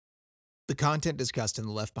The content discussed in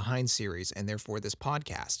the Left Behind series, and therefore this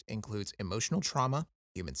podcast, includes emotional trauma,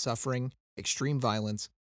 human suffering, extreme violence,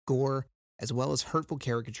 gore, as well as hurtful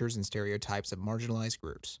caricatures and stereotypes of marginalized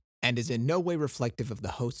groups, and is in no way reflective of the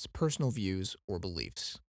host's personal views or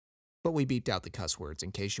beliefs. But we beeped out the cuss words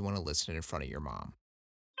in case you want to listen in front of your mom.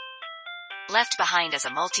 Left Behind is a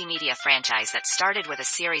multimedia franchise that started with a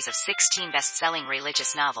series of 16 best-selling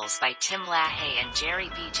religious novels by Tim LaHaye and Jerry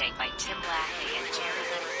BJ by Tim LaHaye and Jerry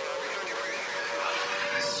Little.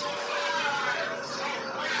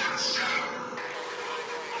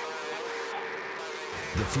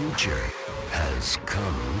 The future has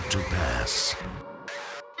come to pass.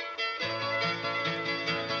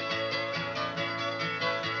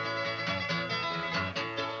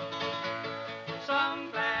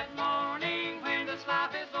 Some glad morning when the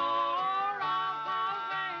slop is o'er,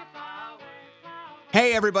 I'll far away.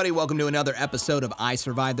 Hey everybody, welcome to another episode of I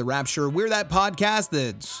Survived the Rapture. We're that podcast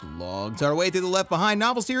that slogs our way through the Left Behind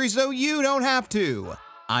novel series so you don't have to.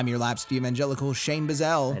 I'm your lapsed evangelical Shane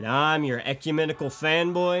Bazell. And I'm your ecumenical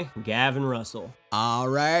fanboy, Gavin Russell.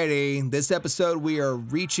 Alrighty, this episode we are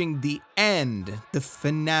reaching the end, the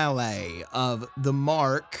finale of The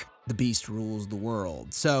Mark, The Beast Rules the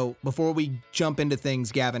World. So before we jump into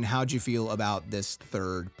things, Gavin, how'd you feel about this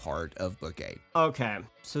third part of Book 8? Okay,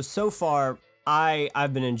 so far,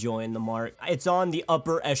 I've been enjoying The Mark. It's on the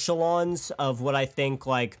upper echelons of what I think,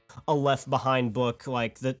 like, a Left Behind book,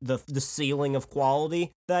 like, the ceiling of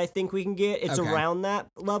quality that I think we can get. It's Okay. around that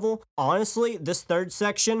level. Honestly, this third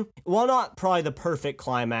section, while not probably the perfect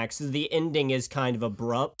climax, the ending is kind of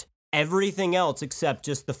abrupt. Everything else except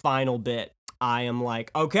just the final bit, I am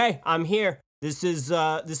like, okay, I'm here. This is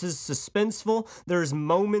suspenseful. There's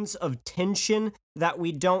moments of tension that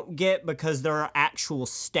we don't get because there are actual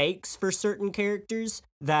stakes for certain characters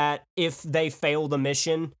that if they fail the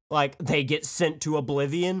mission, like, they get sent to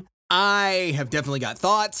oblivion. I have definitely got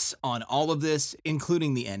thoughts on all of this,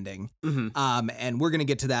 including the ending. And we're going to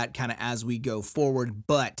get to that kind of as we go forward,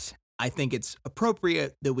 but I think it's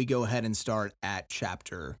appropriate that we go ahead and start at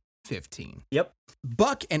chapter 15. Yep.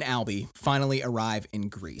 Buck and Albie finally arrive in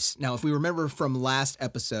Greece. Now, if we remember from last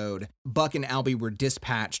episode, Buck and Albie were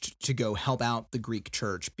dispatched to go help out the Greek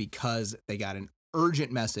church because they got an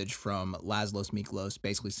urgent message from Laszlos Miklos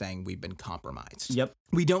basically saying we've been compromised. Yep.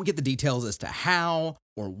 We don't get the details as to how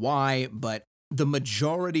or why, but the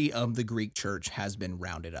majority of the Greek church has been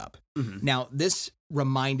rounded up. Now, this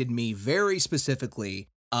reminded me very specifically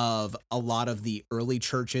of a lot of the early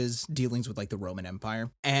churches' dealings with like the Roman Empire.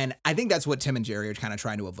 And I think that's what Tim and Jerry are kind of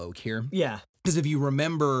trying to evoke here. Yeah. Because if you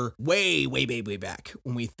remember way back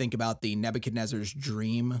when we think about the Nebuchadnezzar's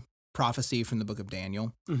dream prophecy from the book of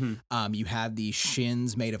Daniel, you have the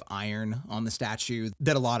shins made of iron on the statue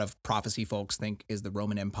that a lot of prophecy folks think is the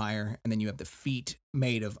Roman Empire. And then you have the feet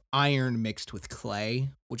made of iron mixed with clay,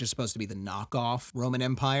 which is supposed to be the knockoff Roman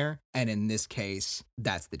Empire. And in this case,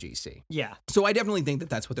 that's the GC. Yeah. So I definitely think that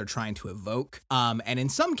that's what they're trying to evoke. And in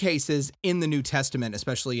some cases in the New Testament,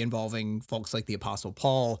 especially involving folks like the Apostle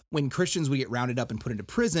Paul, when Christians would get rounded up and put into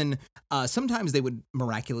prison, sometimes they would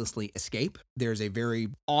miraculously escape. There's a very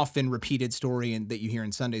often repeated story that you hear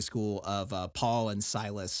in Sunday school of Paul and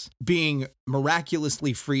Silas being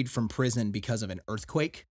miraculously freed from prison because of an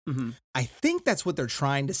earthquake. I think that's what they're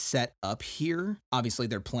trying to set up here. Obviously,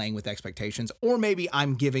 they're playing with expectations, or maybe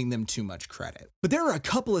I'm giving them too much credit. But there are a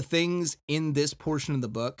couple of things in this portion of the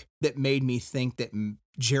book that made me think that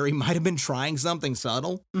Jerry might have been trying something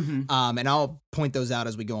subtle. And I'll point those out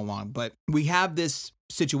as we go along. But we have this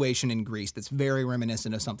situation in Greece that's very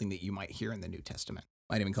reminiscent of something that you might hear in the New Testament.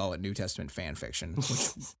 Might even call it New Testament fan fiction, which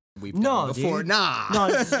we've done before. Dude. Nah.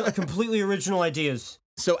 No, this is completely original ideas.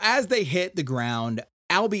 So as they hit the ground,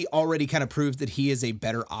 Albie already kind of proves that he is a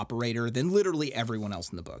better operator than literally everyone else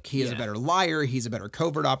in the book. He is a better liar. He's a better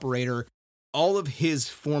covert operator. All of his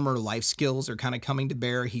former life skills are kind of coming to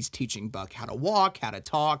bear. He's teaching Buck how to walk, how to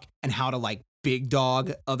talk, and how to like big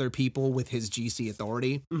dog other people with his GC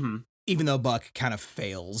authority. Even though Buck kind of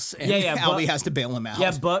fails and Albie has to bail him out.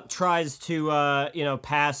 Yeah, Buck tries to,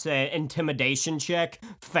 pass an intimidation check,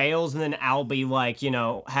 fails, and then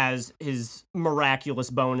Albie, has his miraculous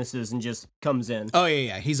bonuses and just comes in. Oh,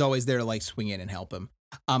 yeah. He's always there to, like, swing in and help him.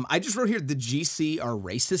 I just wrote here, the GC are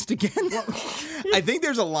racist again. I think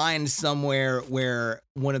there's a line somewhere where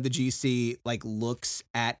one of the GC, like, looks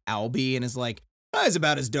at Albie and is like, oh, he's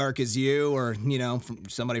about as dark as you or, from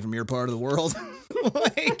somebody from your part of the world.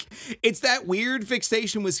 Like, it's that weird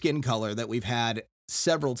fixation with skin color that we've had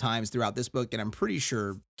several times throughout this book, and I'm pretty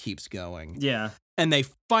sure keeps going. Yeah. And they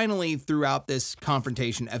finally, throughout this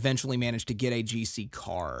confrontation, eventually managed to get a GC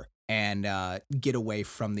car and get away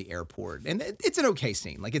from the airport. And it's an okay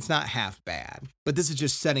scene. Like, it's not half bad. But this is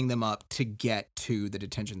just setting them up to get to the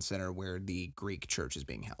detention center where the Greek church is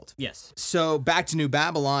being held. Yes. So back to New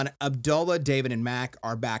Babylon, Abdullah, David, and Mac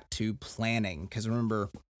are back to planning. Because remember,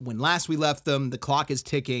 when last we left them, the clock is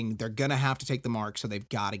ticking. They're going to have to take the mark, so they've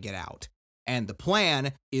got to get out. And the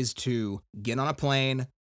plan is to get on a plane,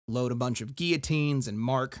 load a bunch of guillotines and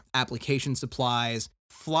mark application supplies,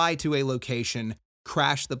 fly to a location,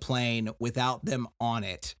 crash the plane without them on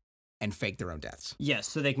it, and fake their own deaths. Yes,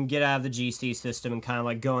 so they can get out of the GC system and kind of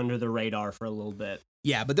like go under the radar for a little bit.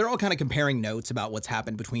 Yeah, but they're all kind of comparing notes about what's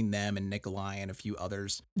happened between them and Nikolai and a few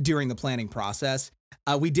others during the planning process.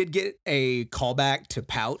 We did get a callback to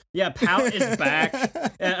Pout. Yeah, Pout is back.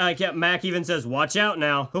 Mac even says, watch out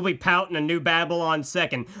now. He'll be Pout in a New Babylon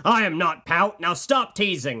second. I am not Pout. Now stop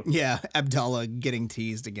teasing. Yeah, Abdullah getting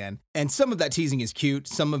teased again. And some of that teasing is cute.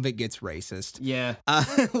 Some of it gets racist. Yeah.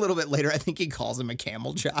 A little bit later, I think he calls him a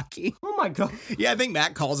camel jockey. Oh my God. Yeah, I think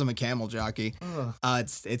Mac calls him a camel jockey.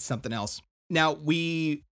 It's something else. Now,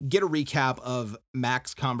 we get a recap of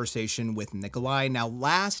Mac's conversation with Nikolai. Now,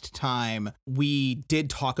 last time we did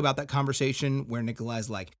talk about that conversation where Nikolai's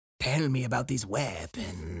like, tell me about these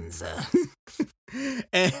weapons.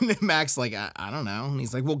 And Mac's like, I don't know. And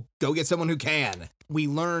he's like, well, go get someone who can. We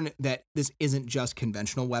learn that this isn't just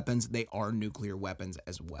conventional weapons. They are nuclear weapons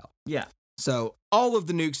as well. Yeah. So all of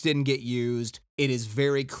the nukes didn't get used. It is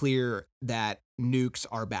very clear that nukes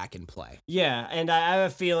are back in play. Yeah, and I have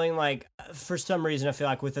a feeling like, for some reason, I feel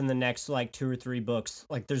like within the next like 2 or 3 books,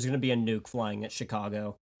 like there's going to be a nuke flying at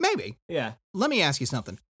Chicago. Maybe. Yeah. Let me ask you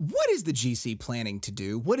something. What is the GC planning to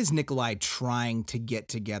do? What is Nikolai trying to get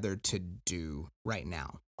together to do right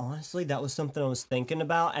now? Honestly, that was something I was thinking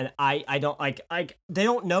about, and I don't like they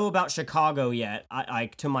don't know about Chicago yet.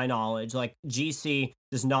 To my knowledge, like GC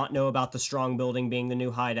does not know about the Strong Building being the new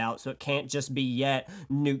hideout, so it can't just be yet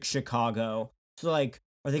nuke Chicago. So like,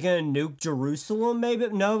 are they gonna nuke Jerusalem? Maybe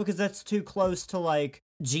no, because that's too close to like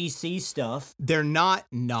GC stuff. They're not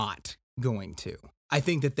going to. I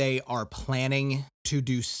think that they are planning to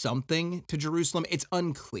do something to Jerusalem. It's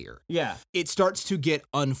unclear. Yeah. It starts to get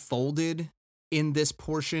unfolded in this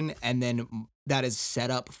portion, and then that is set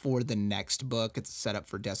up for the next book. It's set up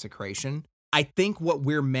for desecration. I think what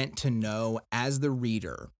we're meant to know as the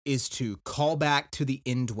reader is to call back to the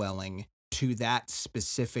indwelling, to that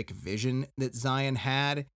specific vision that Zion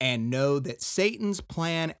had, and know that Satan's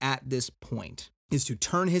plan at this point is to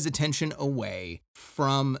turn his attention away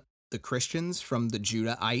from the Christians, from the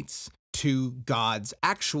Judahites, to God's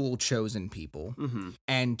actual chosen people,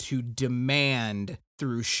 and to demand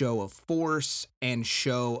through show of force and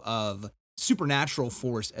show of supernatural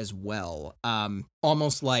force as well.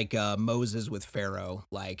 Almost like Moses with Pharaoh,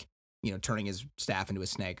 like, turning his staff into a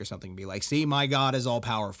snake or something, and be like, see, my God is all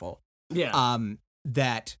powerful. Yeah.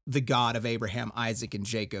 That the God of Abraham, Isaac, and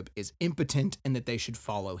Jacob is impotent and that they should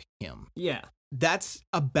follow him. Yeah. That's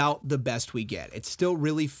about the best we get. It's still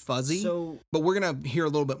really fuzzy, but we're going to hear a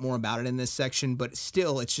little bit more about it in this section. But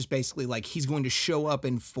still, it's just basically like he's going to show up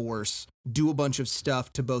in force, do a bunch of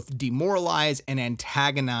stuff to both demoralize and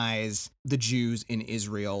antagonize the Jews in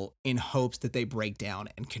Israel in hopes that they break down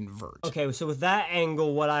and convert. Okay, so with that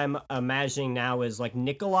angle, what I'm imagining now is like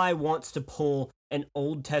Nikolai wants to pull an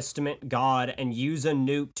Old Testament God and use a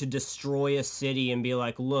nuke to destroy a city and be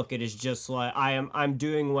like, look, it is just like I'm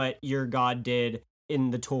doing what your God did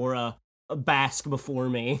in the Torah, bask before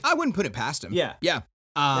me. I wouldn't put it past him. Yeah. Yeah.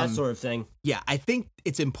 That sort of thing. Yeah, I think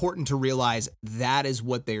it's important to realize that is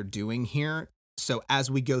what they're doing here. So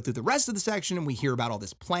as we go through the rest of the section and we hear about all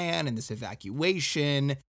this plan and this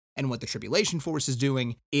evacuation and what the tribulation force is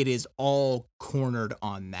doing, it is all cornered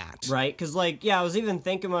on that. Right? Because I was even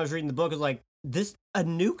thinking when I was reading the book, a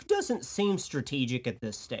nuke doesn't seem strategic at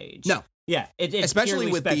this stage. No. Yeah, it's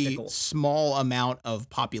especially with spectacle. the small amount of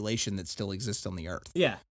population that still exists on the earth.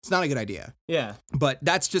 Yeah. It's not a good idea. Yeah. But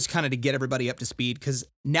that's just kind of to get everybody up to speed, because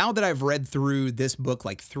now that I've read through this book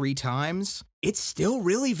like 3 times, it's still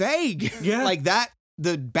really vague. Yeah. Like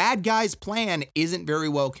the bad guy's plan isn't very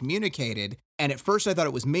well communicated. And at first I thought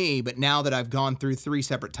it was me, but now that I've gone through 3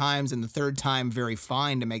 separate times and the 3rd time very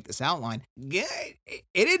fine to make this outline, yeah, it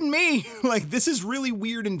isn't me. Like, this is really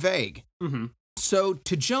weird and vague. Mm-hmm. So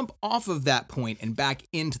to jump off of that point and back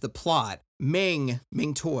into the plot, Ming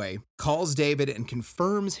Toy calls David and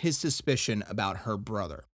confirms his suspicion about her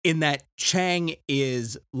brother, in that Chang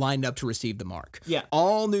is lined up to receive the mark. Yeah.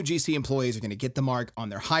 All new GC employees are going to get the mark on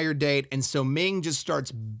their hire date, and so Ming just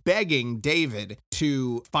starts begging David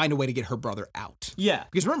to find a way to get her brother out. Yeah.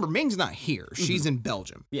 Because remember, Ming's not here. She's in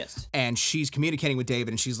Belgium. Yes. And she's communicating with David,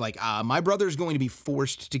 and she's like, my brother's going to be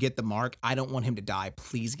forced to get the mark. I don't want him to die.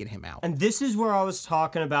 Please get him out. And this is where I was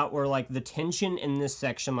talking about where, like, the tension in this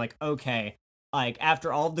section, like, okay, like,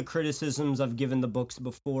 after all the criticisms I've given the books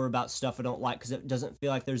before about stuff I don't like because it doesn't feel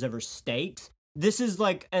like there's ever stakes, this is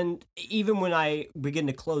like, and even when I begin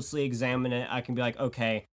to closely examine it, I can be like,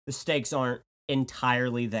 okay, the stakes aren't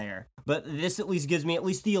entirely there. But this at least gives me at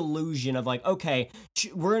least the illusion of like, okay,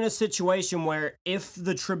 we're in a situation where if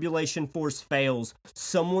the tribulation force fails,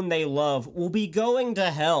 someone they love will be going to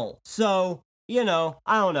hell. So, you know,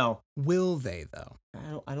 I don't know. Will they, though?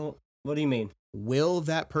 I don't, what do you mean? Will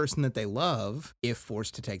that person that they love, if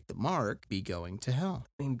forced to take the mark, be going to hell?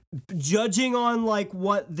 I mean, judging on like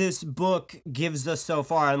what this book gives us so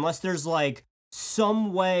far, unless there's like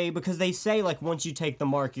some way, because they say like once you take the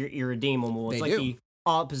mark, you're irredeemable. It's They like do. the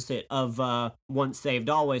opposite of once saved,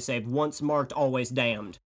 always saved. Once marked, always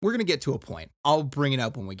damned. We're gonna get to a point. I'll bring it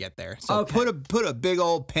up when we get there. So Okay. put a big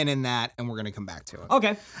old pin in that, and we're gonna come back to it.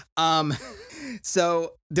 Okay.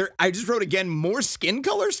 So there, I just wrote again more skin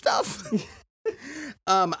color stuff.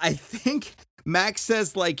 I think Max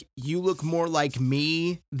says like you look more like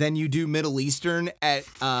me than you do Middle Eastern at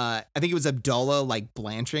I think it was Abdullah like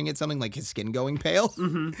blanching at something like his skin going pale.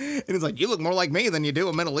 And it's like you look more like me than you do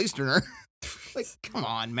a Middle Easterner. Like, come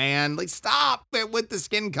on, man. Like, stop it with the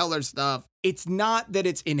skin color stuff. It's not that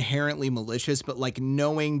it's inherently malicious, but like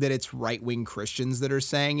knowing that it's right-wing Christians that are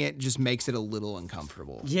saying it just makes it a little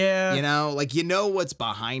uncomfortable. Yeah. You know, like you know what's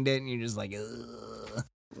behind it, and you're just like,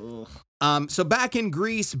 ugh. So back in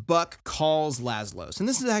Greece, Buck calls Laszlos, and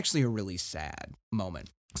this is actually a really sad moment.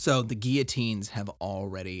 So the guillotines have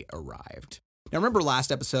already arrived. Now, remember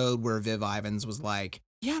last episode where Viv Ivans was like,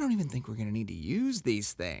 yeah, I don't even think we're going to need to use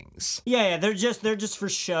these things. Yeah, they're just for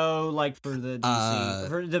show, like for the DC,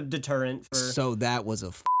 for the deterrent. For So that was a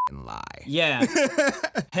f***ing lie. yeah,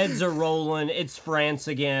 heads are rolling. It's France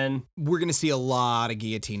again. We're going to see a lot of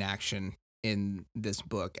guillotine action in this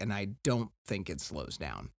book, and I don't think it slows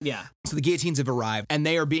down. Yeah. So the guillotines have arrived, and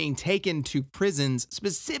they are being taken to prisons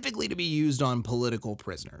specifically to be used on political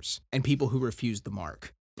prisoners and people who refuse the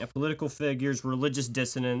mark. Yeah, political figures, religious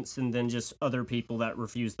dissidents, and then just other people that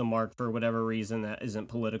refuse the mark for whatever reason that isn't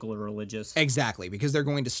political or religious. Exactly, because they're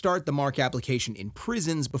going to start the mark application in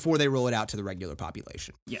prisons before they roll it out to the regular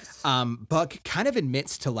population. Yes. Buck kind of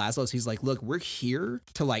admits to Laszlos, he's like, look, we're here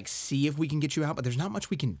to like see if we can get you out, but there's not much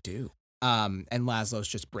we can do. And Laszlos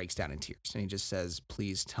just breaks down in tears and he just says,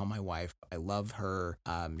 please tell my wife I love her.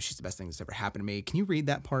 She's the best thing that's ever happened to me. Can you read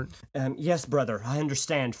that part? Yes, brother, I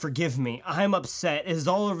understand. Forgive me. I'm upset. It is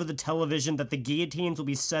all over the television that the guillotines will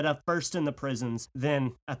be set up first in the prisons,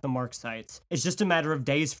 then at the mark sites. It's just a matter of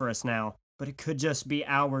days for us now, but it could just be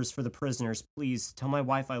hours for the prisoners. Please tell my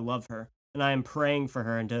wife I love her, and I am praying for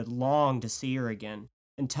her and to long to see her again.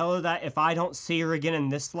 And tell her that if I don't see her again in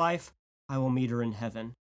this life, I will meet her in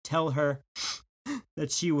heaven. Tell her that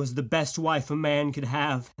she was the best wife a man could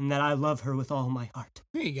have, and that I love her with all my heart.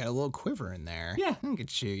 Hey, you got a little quiver in there. Yeah. Look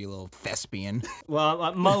at you, you little thespian.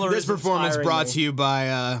 Well, Mueller This is performance inspiring brought me. to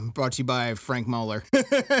you by Frank Mueller.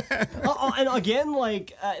 And again,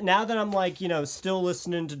 like, now that I'm, like, still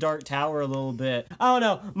listening to Dark Tower a little bit, I don't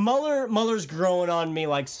know, Muller's growing on me,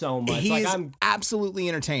 like, so much. He's Like, absolutely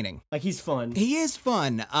entertaining. like, he's fun. He is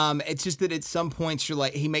fun. It's just that at some points you're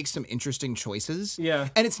like, he makes some interesting choices. Yeah.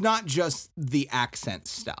 And it's not just the accent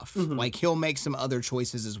stuff. Mm-hmm. Like he'll make some other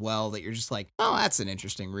choices as well that you're just like, oh, that's an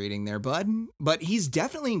interesting reading there, bud. But he's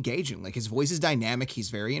definitely engaging. Like his voice is dynamic. He's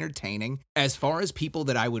very entertaining. As far as people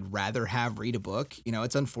that I would rather have read a book,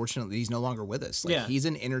 it's unfortunate that he's no longer with us. Like Yeah. he's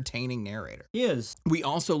an entertaining narrator. He is. We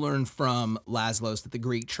also learn from Laszlos that the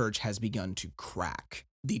Greek church has begun to crack.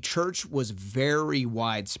 The church was very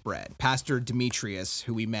widespread. Pastor Demetrius,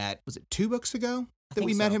 who we met, was it 2 books ago that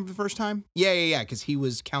we think met so. him for the first time? Yeah, because he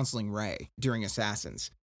was counseling Ray during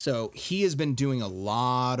Assassins. So he has been doing a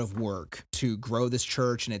lot of work to grow this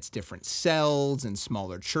church and its different cells and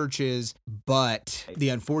smaller churches. But the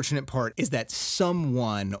unfortunate part is that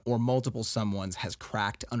someone or multiple someones has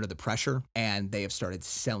cracked under the pressure and they have started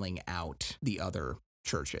selling out the other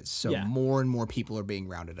churches. So Yeah. more and more people are being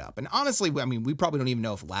rounded up. And honestly, I mean, we probably don't even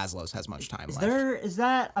know if Laszlos has much time left. Is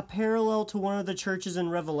that a parallel to one of the churches in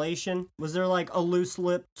Revelation? Was there, like, a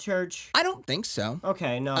loose-lipped church? I don't think so.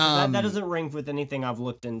 Okay, no, that doesn't ring with anything I've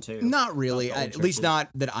looked into. Not really. Not the At old least churches. not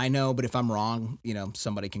that I know, but if I'm wrong,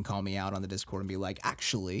 somebody can call me out on the Discord and be like,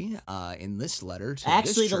 actually, in this letter to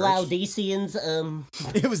Actually, this the church, Laodiceans,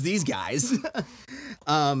 it was these guys.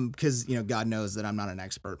 Because, God knows that I'm not an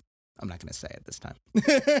expert. I'm not going to say it this time.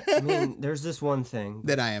 I mean, there's this one thing.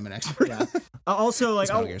 That I am an expert. Yeah. Also, like,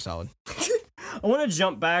 It's Metal Gear Solid. I want to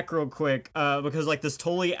jump back real quick because, like, this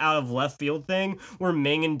totally out of left field thing where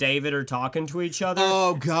Ming and David are talking to each other.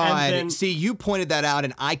 Oh, God. And then, See, you pointed that out,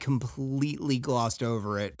 and I completely glossed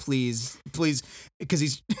over it. Please, because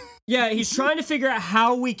he's... yeah, he's trying to figure out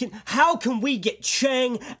how can we get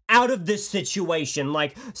Chang out of this situation?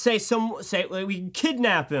 Like, say like, we can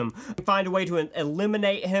kidnap him, find a way to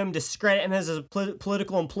eliminate him, discredit him as a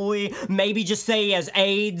political employee, maybe just say he has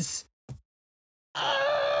AIDS.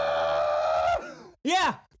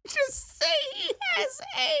 Yeah. Just say he has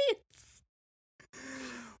AIDS.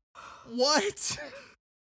 What?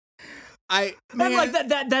 And like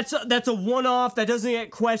that's a one-off that doesn't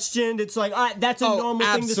get questioned. It's like that's a normal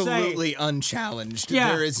thing to say. Absolutely unchallenged. Yeah.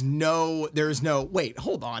 There is no. Wait,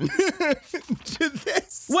 hold on. To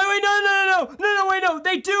this. Wait, no.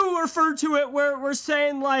 They do refer to it where we're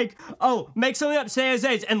saying like, oh, make something up, say his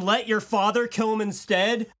AIDS, and let your father kill him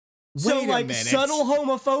instead. So Wait a like minute. subtle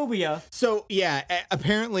homophobia. So yeah,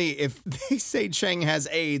 apparently if they say Chang has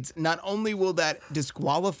AIDS, not only will that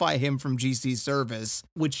disqualify him from GC service,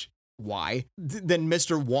 which why? Then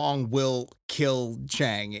Mr. Wong will kill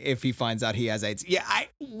Chang if he finds out he has AIDS. Yeah,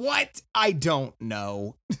 I don't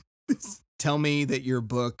know. Tell me that your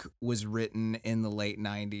book was written in the late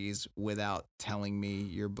 90s without telling me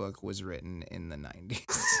your book was written in the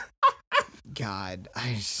 90s. God.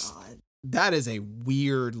 That is a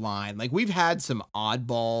weird line. Like, we've had some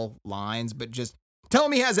oddball lines, but just tell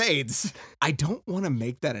him he has AIDS. I don't want to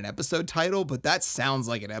make that an episode title, but that sounds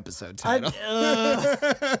like an episode title.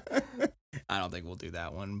 I don't think we'll do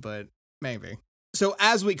that one, but maybe. So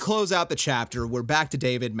as we close out the chapter, we're back to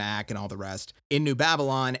David, Mac, and all the rest in New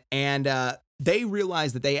Babylon, and they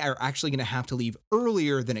realize that they are actually going to have to leave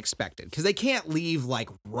earlier than expected, because they can't leave, like,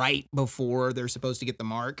 right before they're supposed to get the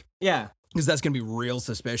mark. Yeah. Because that's going to be real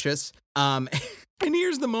suspicious. And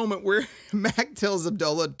here's the moment where Mac tells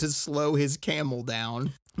Abdullah to slow his camel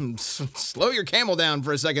down. Slow your camel down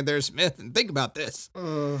for a second there, Smith, and think about this.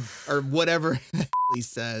 Or whatever he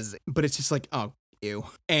says. But it's just like, oh, ew.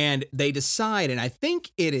 And they decide, and I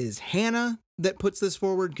think it is Hannah that puts this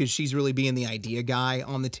forward because she's really being the idea guy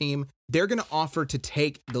on the team. They're going to offer to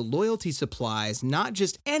take the loyalty supplies, not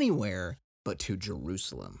just anywhere, but to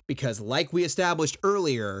Jerusalem. Because like we established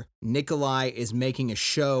earlier, Nikolai is making a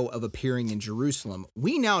show of appearing in Jerusalem.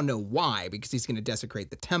 We now know why, because he's going to desecrate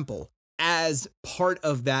the temple. As part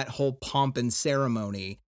of that whole pomp and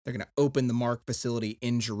ceremony, they're going to open the Mark facility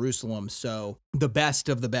in Jerusalem. So the best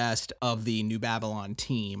of the New Babylon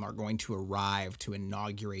team are going to arrive to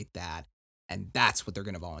inaugurate that. And that's what they're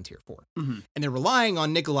going to volunteer for. Mm-hmm. And they're relying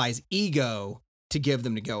on Nikolai's ego to give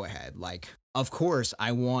them the go-ahead. Like, of course,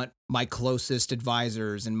 I want my closest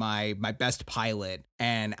advisors and my best pilot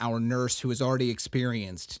and our nurse who is already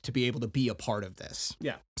experienced to be able to be a part of this.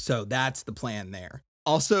 Yeah. So that's the plan there.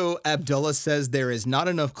 Also, Abdullah says there is not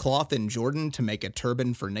enough cloth in Jordan to make a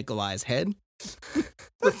turban for Nikolai's head,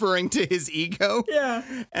 referring to his ego. Yeah.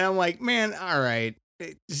 And I'm like, man, all right,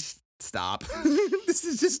 just stop. This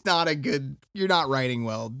is just not a good, you're not writing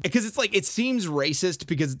well. Because it's like, it seems racist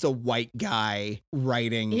because it's a white guy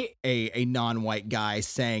writing a non-white guy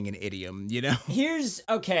saying an idiom, you know?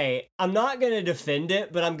 Okay, I'm not going to defend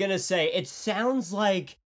it, but I'm going to say it sounds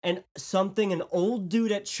like something an old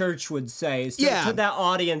dude at church would say. So Yeah. to that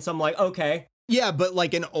audience, I'm like, okay. Yeah, but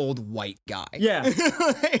like an old white guy. Yeah.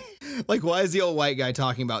 Like, why is the old white guy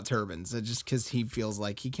talking about turbans? Just because he feels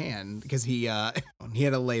like he can. Because he had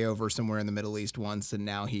a layover somewhere in the Middle East once, and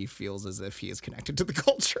now he feels as if he is connected to the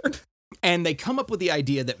culture. And they come up with the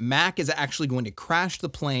idea that Mac is actually going to crash the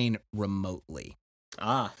plane remotely.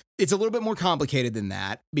 Ah. It's a little bit more complicated than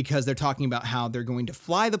that, because they're talking about how they're going to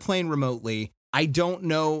fly the plane remotely. I don't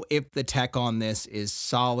know if the tech on this is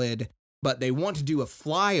solid, but they want to do a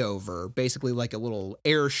flyover, basically like a little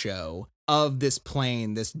air show of this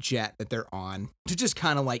plane, this jet that they're on, to just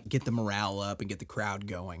kind of like get the morale up and get the crowd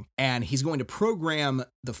going. And he's going to program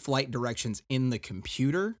the flight directions in the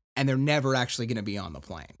computer, and they're never actually going to be on the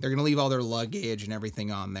plane. They're going to leave all their luggage and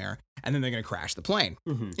everything on there, and then they're going to crash the plane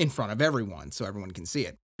in front of everyone so everyone can see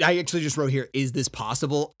it. I actually just wrote here, is this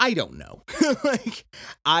possible? I don't know. Like,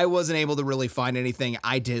 I wasn't able to really find anything.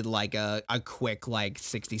 I did like a quick like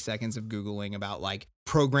 60 seconds of Googling about like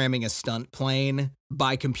programming a stunt plane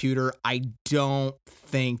by computer. I don't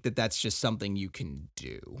think that that's just something you can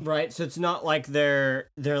do. Right, so it's not like they're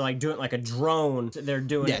like doing like a drone. They're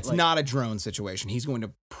doing Yeah, it it's like... not a drone situation. He's going to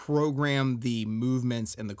program the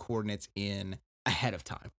movements and the coordinates in ahead of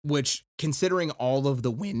time, which, considering all of the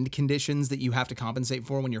wind conditions that you have to compensate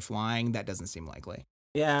for when you're flying, that doesn't seem likely.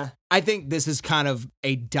 Yeah. I think this is kind of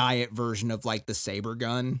a diet version of like the saber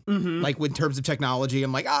gun. Mm-hmm. Like in terms of technology,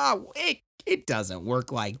 I'm like, it doesn't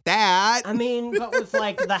work like that. I mean, but with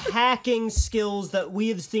like the hacking skills that we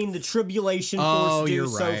have seen the Tribulation Force do you're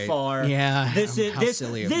so right. far, Yeah. this How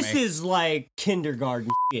silly of me. is like kindergarten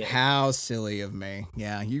shit. How silly of me.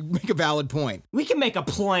 Yeah, you make a valid point. We can make a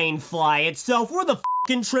plane fly itself. We're the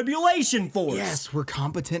fucking Tribulation Force. Yes, we're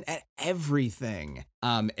competent at everything.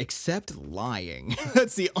 Except lying.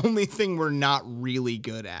 That's the only thing we're not really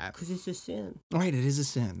good at. Because it's a sin. Right, it is a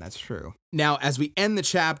sin. That's true. Now, as we end the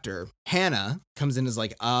chapter, Hannah comes in as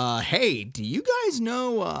like, hey, do you guys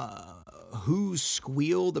know, who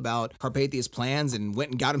squealed about Carpathia's plans and went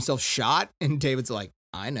and got himself shot? And David's like,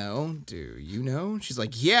 I know. Do you know? She's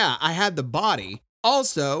like, yeah, I had the body.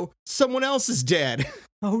 Also, someone else is dead.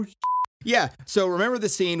 Oh, Yeah, so remember the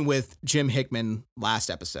scene with Jim Hickman last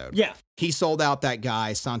episode? yeah. He sold out that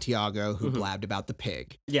guy, Santiago, who blabbed about the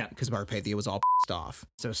pig. Yeah. Because Carpathia was all pissed off.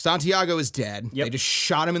 So Santiago is dead. Yep. They just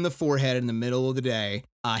shot him in the forehead in the middle of the day.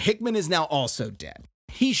 Hickman is now also dead.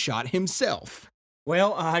 He shot himself.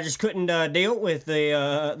 Well, I just couldn't deal with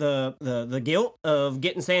the guilt of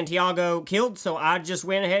getting Santiago killed, so I just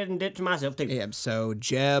went ahead and did it to myself too. Yeah, so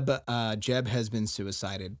Jeb has been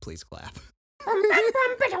suicided. Please clap.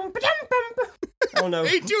 Oh no! Are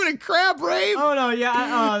you doing a crab rave? Oh no!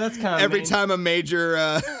 Yeah, that's kind of Every time a major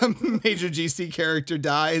GC character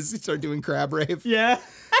dies, you start doing crab rave. Yeah.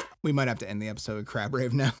 We might have to end the episode with crab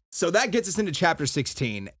rave now. So that gets us into chapter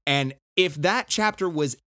 16. And if that chapter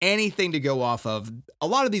was anything to go off of, a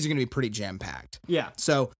lot of these are going to be pretty jam-packed. Yeah.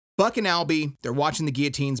 So Buck and Albie, they're watching the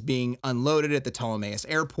guillotines being unloaded at the Ptolemais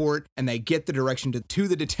airport, and they get the direction to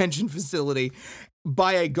the detention facility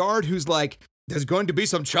by a guard who's like, there's going to be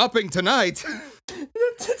some chopping tonight.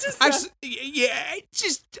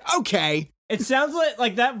 Okay. It sounds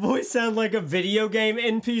like that voice sounds like a video game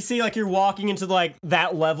NPC, like you're walking into like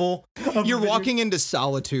that level. You're walking into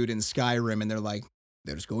Solitude in Skyrim, and they're like,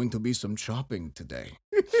 there's going to be some chopping today.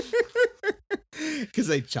 Because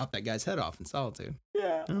they chopped that guy's head off in Solitude.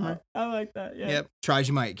 Yeah, I like that. Yeah. Yep. Try as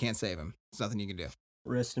you might, you can't save him. There's nothing you can do.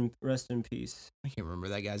 Rest in peace. I can't remember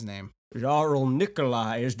that guy's name. Jarl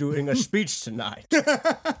Nikolai is doing a speech tonight.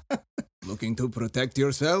 Looking to protect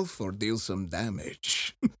yourself or deal some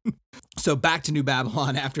damage. So back to New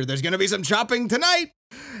Babylon after there's going to be some chopping tonight.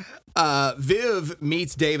 Viv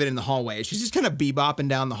meets David in the hallway. She's just kind of bebopping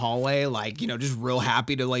down the hallway, like, just real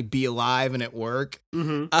happy to like be alive and at work.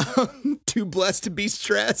 Mm-hmm. Too blessed to be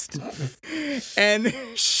stressed. And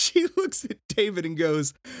she looks at David and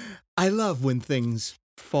goes, I love when things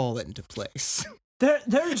fall into place. They're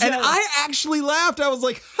just... And I actually laughed. I was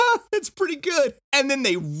like, that's pretty good. And then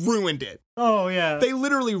they ruined it. Oh, yeah. They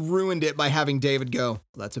literally ruined it by having David go,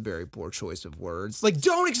 that's a very poor choice of words. Like,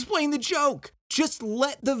 don't explain the joke. Just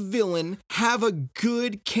let the villain have a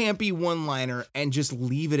good campy one-liner and just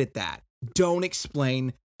leave it at that. Don't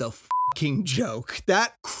explain the fucking joke.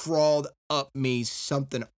 That crawled up me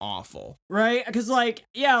something awful. Right? Because,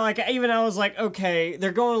 even I was like, okay,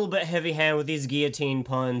 they're going a little bit heavy-handed with these guillotine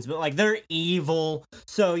puns, but, they're evil,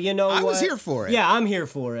 so you know I what? was here for it. Yeah, I'm here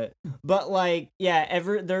for it. But,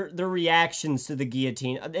 their reactions to the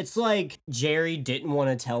guillotine, it's like Jerry didn't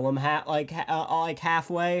want to tell him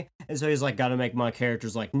halfway, and so he's like, gotta make my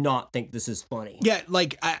characters, not think this is funny. Yeah,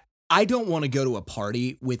 I don't want to go to a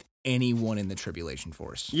party with anyone in the Tribulation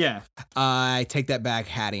Force. Yeah. I take that back,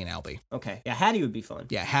 Hattie and Albie. Okay. Yeah, Hattie would be fun.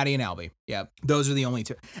 Yeah, Hattie and Albie. Yeah, those are the only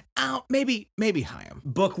two. Maybe Hyam.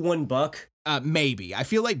 Book one Buck. Maybe. I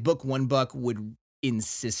feel like Book One Buck would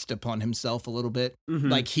insist upon himself a little bit. Mm-hmm.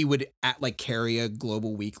 Like he would carry a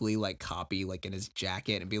Global Weekly copy in his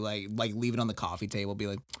jacket and be like leave it on the coffee table, be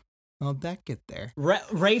like, how'd that get there?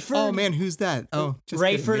 Rayford? Oh man, who's that? Oh, just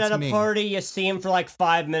kidding, Rayford it's at a me. party, you see him for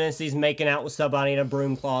 5 minutes, he's making out with somebody in a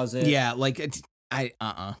broom closet. Yeah, I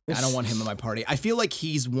don't want him at my party. I feel like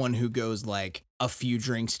he's one who goes a few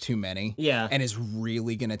drinks too many. Yeah. And is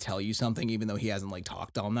really gonna tell you something even though he hasn't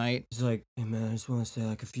talked all night. He's like, hey man, I just want to say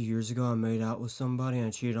a few years ago I made out with somebody and I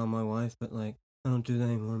cheated on my wife, but I don't do that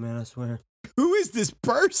anymore, man, I swear. Who is this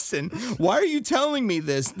person? Why are you telling me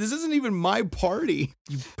this? This isn't even my party.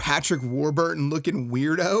 You Patrick Warburton looking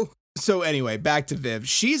weirdo. So anyway, back to Viv.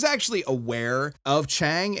 She's actually aware of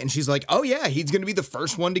Chang, and she's like, oh yeah, he's going to be the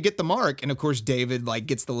first one to get the mark. And of course, David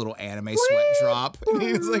gets the little anime sweat drop. And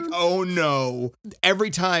he's like, oh no. Every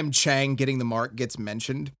time Chang getting the mark gets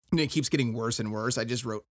mentioned, and it keeps getting worse and worse, I just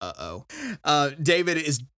wrote, uh-oh. David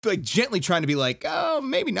is gently trying to be oh,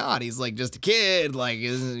 maybe not. He's just a kid.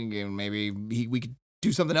 Maybe we could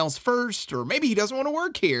do something else first, or maybe he doesn't want to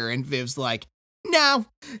work here. And Viv's like, No,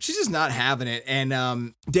 she's just not having it.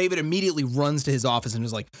 And David immediately runs to his office and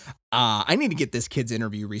is like, I need to get this kid's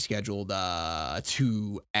interview rescheduled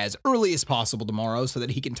to as early as possible tomorrow so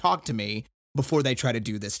that he can talk to me before they try to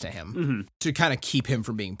do this to him to kind of keep him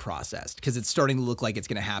from being processed, because it's starting to look like it's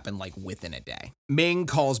going to happen like within a day. Ming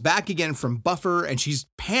calls back again from Buffer, and she's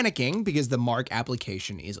panicking because the mark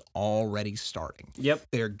application is already starting. Yep.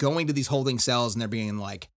 They're going to these holding cells and they're being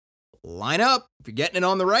like, line up if you're getting it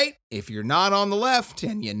on the right, if you're not on the left,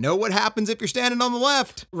 and you know what happens if you're standing on the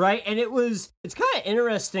left. Right, and it's kind of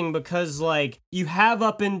interesting because, like, you have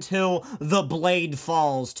up until the blade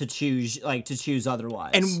falls to choose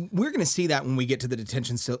otherwise. And we're going to see that when we get to the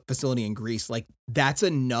detention facility in Greece. Like, that's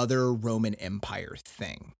another Roman Empire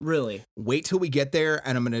thing. Really? Wait till we get there,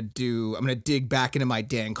 and I'm going to dig back into my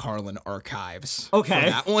Dan Carlin archives. Okay. For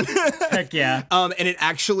that one. Heck yeah. And it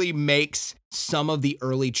actually makes some of the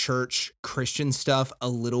early church Christian stuff a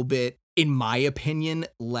little bit, in my opinion,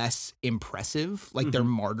 less impressive. Like their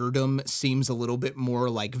martyrdom seems a little bit more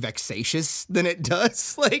like vexatious than it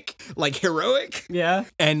does like heroic. Yeah.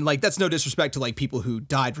 And like, that's no disrespect to like people who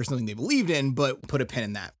died for something they believed in, but put a pin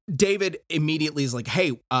in that. David immediately is like,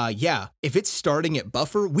 hey, yeah, if it's starting at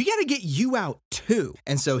Buffer, we got to get you out too.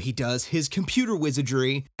 And so he does his computer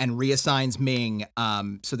wizardry and reassigns Ming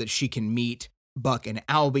so that she can meet Buck and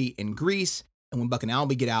Albie in Greece. And when Buck and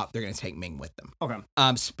Albie get out, they're going to take Ming with them. Okay.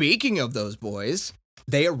 Speaking of those boys,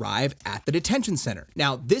 they arrive at the detention center.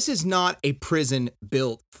 Now, this is not a prison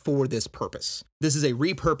built for this purpose. This is a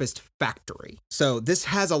repurposed factory. So this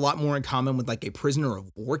has a lot more in common with like a prisoner of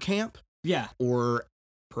war camp. Yeah. Or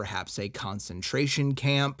perhaps a concentration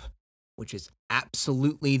camp, which is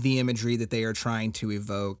absolutely the imagery that they are trying to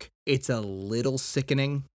evoke. It's a little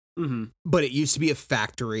sickening. But it used to be a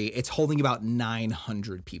factory. It's holding about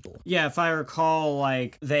 900 people. Yeah, if I recall,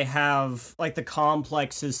 like, they have, like, the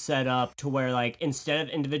complex is set up to where, like, instead of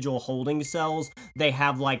individual holding cells, they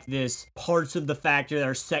have, like, this parts of the factory that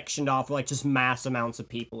are sectioned off where, like, just mass amounts of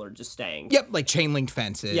people are just staying. Yep, like chain-linked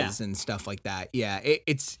fences and stuff like that. Yeah,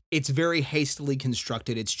 it's very hastily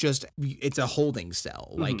constructed. It's a holding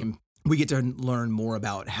cell. Like, and we get to learn more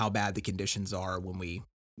about how bad the conditions are when we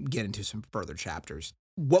get into some further chapters.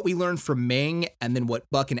 What we learned from Ming and then what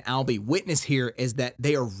Buck and Albie witness here is that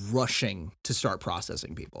they are rushing to start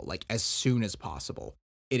processing people, like as soon as possible.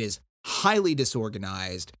 It is highly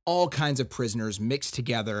disorganized, all kinds of prisoners mixed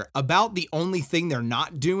together. About the only thing they're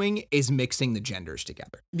not doing is mixing the genders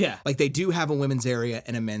together. Yeah. Like they do have a women's area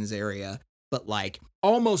and a men's area, but like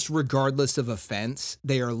almost regardless of offense,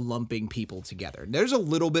 they are lumping people together. There's a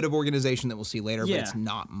little bit of organization that we'll see later, but it's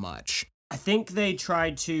not much. I think they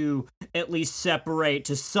tried to at least separate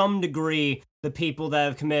to some degree the people that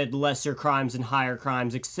have committed lesser crimes and higher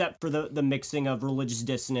crimes, except for the mixing of religious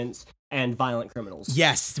dissonance and violent criminals.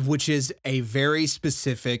 Yes, which is a very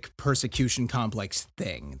specific persecution complex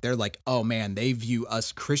thing. They're like, oh man, they view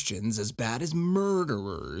us Christians as bad as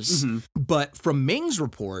murderers. But from Ming's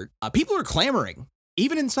report, people are clamoring,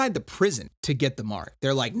 even inside the prison, to get the mark.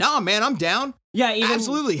 They're like, nah, man, I'm down. Yeah,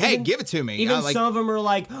 absolutely. Hey, give it to me. Even some of them are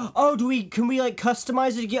like, oh, can we like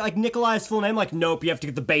customize it to get like Nikolai's full name? Like, nope, you have to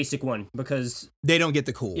get the basic one because they don't get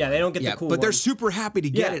the cool one. Yeah, they don't get the cool one. But they're super happy to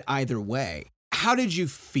get it either way. How did you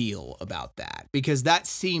feel about that? Because that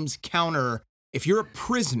seems counter. If you're a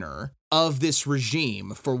prisoner of this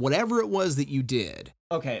regime for whatever it was that you did.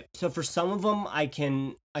 Okay, so for some of them, I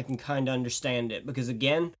can kind of understand it because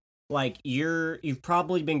again, like you've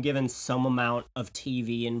probably been given some amount of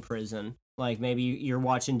TV in prison. Like maybe you're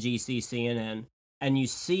watching GCCNN and you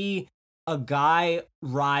see a guy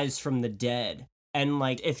rise from the dead. And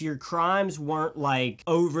like if your crimes weren't like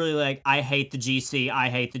overly like I hate the GC, I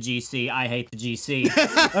hate the GC, I hate the GC.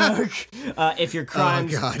 If your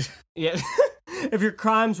crimes if your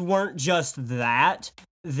crimes weren't just that,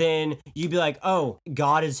 then you'd be like, "Oh,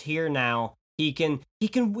 God is here now. He can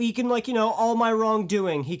like, you know, all my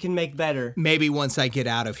wrongdoing, he can make better. Maybe once I get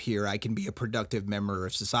out of here, I can be a productive member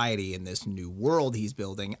of society in this new world he's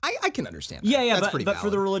building." I can understand that. Yeah, That's pretty but valid. for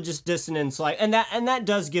the religious dissonance, like, and that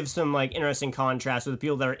does give some like interesting contrast with the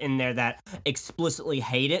people that are in there that explicitly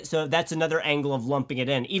hate it. So that's another angle of lumping it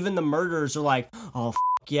in. Even the murderers are like, oh,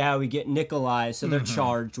 yeah, we get Nikolai, so they're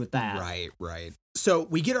charged with that. Right. So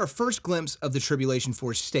we get our first glimpse of the Tribulation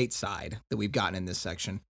Force stateside that we've gotten in this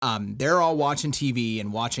section. They're all watching TV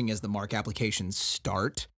and watching as the mark applications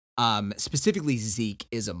start. Specifically, Zeke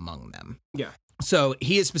is among them. Yeah. So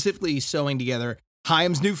he is specifically sewing together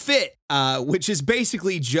Chaim's new fit, which is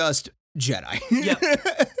basically just Jedi.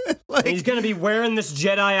 Yep. Like, he's gonna be wearing this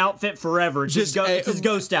Jedi outfit forever. It's his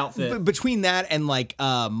ghost outfit. Between that and like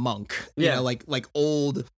monk, you know, like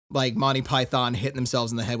old like Monty Python hitting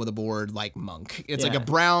themselves in the head with a board like Monk. It's like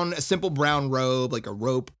Yeah. a simple brown robe, like a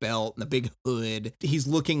rope belt and a big hood. He's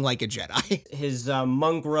looking like a Jedi. His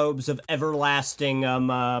monk robes of everlasting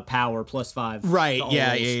power +5. Right, yeah.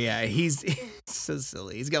 Always. He's so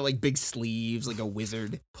silly. He's got like big sleeves, like a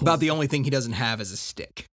wizard. About the only thing he doesn't have is a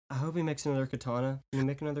stick. I hope he makes another katana. Can he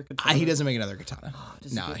make another katana? He doesn't make another katana.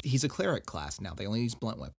 Does he No, get- he's a cleric class now. They only use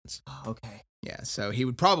blunt weapons. Oh, okay. Yeah, so he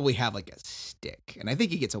would probably have like a stick. And I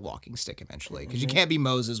think he gets a walking stick eventually because you can't be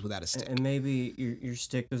Moses without a stick. And maybe your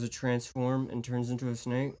stick does a transform and turns into a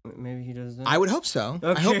snake. Maybe he does that. I would hope so.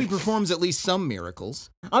 I hope Okay. he performs at least some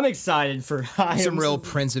miracles. I'm excited for Some real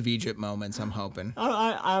Prince of Egypt moments, I'm hoping.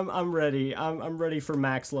 I'm ready. I'm ready for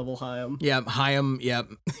max level Hyam. Yep, Hyam, yep.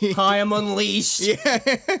 Hyam unleashed. Yeah.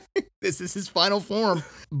 This is his final form.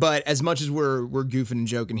 But as much as we're goofing and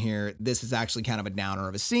joking here, this is actually kind of a downer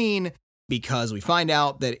of a scene because we find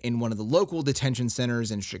out that in one of the local detention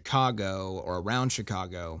centers in Chicago or around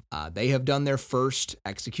Chicago, they have done their first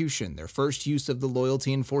execution, their first use of the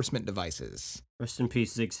loyalty enforcement devices. Rest in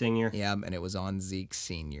peace, Zig Senior. Yeah, and it was on Zeke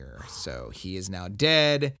Sr. So he is now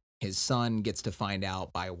dead. His son gets to find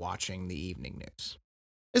out by watching the evening news.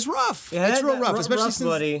 It's rough. Yeah, it's real rough, rough, especially since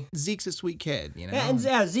buddy. Zeke's a sweet kid, you know? Yeah, and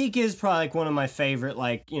Zeke is probably like one of my favorite,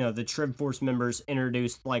 like, the Trib Force members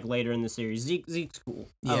introduced like later in the series. Zeke's cool.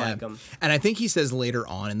 I Yeah. like him. And I think he says later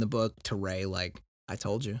on in the book to Rey, like, I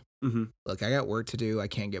told you. Mm-hmm. Look, I got work to do. I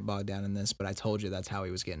can't get bogged down in this, but I told you that's how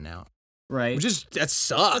he was getting out. Right. That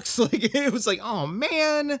sucks. Like, it was like, oh,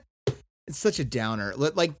 man. It's such a downer.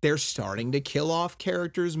 Like, they're starting to kill off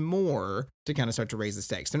characters more to kind of start to raise the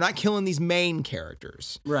stakes. They're not killing these main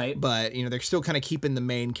characters, right. but, they're still kind of keeping the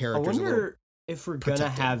main I characters a little... wonder if we're gonna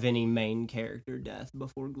protected. have any main character death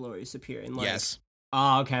before Glorious appearing. Like, Yes.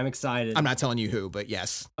 Oh, okay. I'm excited. I'm not telling you who, but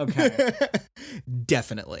yes. Okay.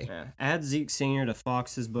 Definitely. Yeah. Add Zeke Senior to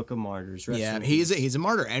Fox's Book of Martyrs. Rest Yeah, in he's peace. a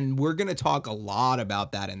martyr, and we're gonna talk a lot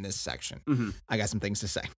about that in this section. Mhm. I got some things to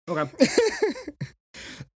say. Okay.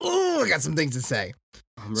 Oh, I got some things to say.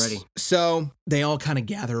 I'm ready. So they all kind of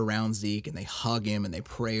gather around Zeke and they hug him and they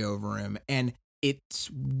pray over him, and it's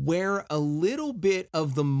where a little bit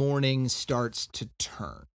of the morning starts to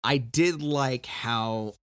turn. I did like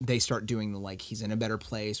how they start doing the like, he's in a better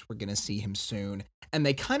place, we're gonna see him soon. And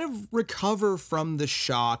they kind of recover from the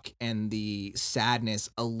shock and the sadness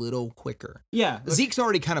a little quicker. Yeah. Zeke's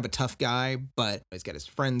already kind of a tough guy, but he's got his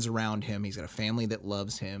friends around him. He's got a family that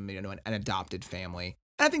loves him, an adopted family.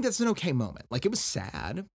 And I think that's an okay moment. Like, it was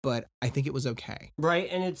sad, but I think it was okay. Right,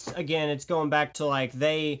 and it's going back to like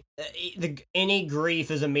any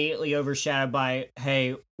grief is immediately overshadowed by,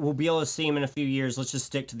 hey, we'll be able to see him in a few years. Let's just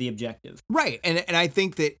stick to the objective. Right. And I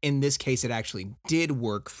think that in this case, it actually did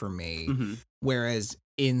work for me, whereas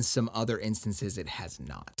in some other instances, it has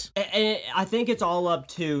not. And I think it's all up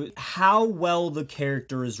to how well the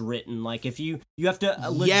character is written. Like, if you have to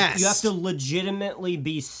Yes. you have to legitimately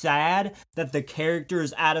be sad that the character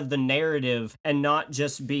is out of the narrative and not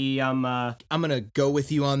just be I'm going to go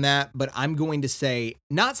with you on that, but I'm going to say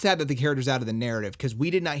not sad that the character's out of the narrative because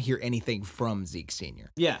we did not hear anything from Zeke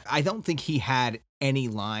Sr. yeah. I don't think he had any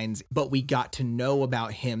lines, but we got to know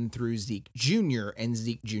about him through Zeke Jr. and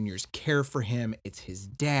Zeke Jr.'s care for him. It's his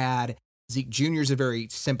dad. Zeke Jr. is a very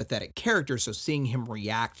sympathetic character, so seeing him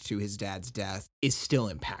react to his dad's death is still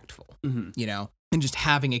impactful, And just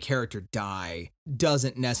having a character die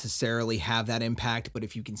doesn't necessarily have that impact, but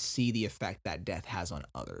if you can see the effect that death has on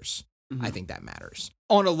others, I think that matters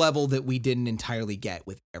on a level that we didn't entirely get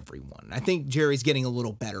with everyone. I think Jerry's getting a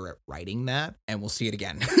little better at writing that, and we'll see it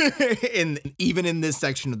again even in this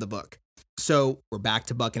section of the book. So we're back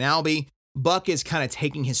to Buck and Albie. Buck is kind of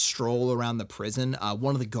taking his stroll around the prison.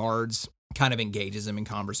 One of the guards kind of engages him in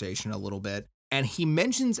conversation a little bit, and he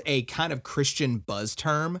mentions a kind of Christian buzz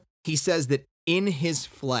term. He says that in his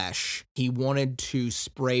flesh, he wanted to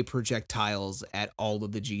spray projectiles at all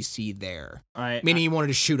of the GC there. All right. Meaning he wanted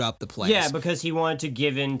to shoot up the place. Yeah, because he wanted to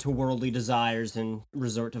give in to worldly desires and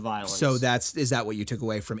resort to violence. So is that what you took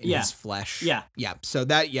away from in Yeah. his flesh? Yeah. Yeah. So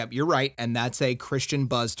you're right. And that's a Christian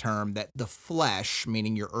buzz term that the flesh,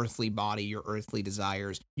 meaning your earthly body, your earthly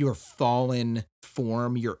desires, your fallen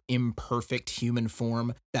form, your imperfect human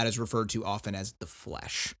form, that is referred to often as the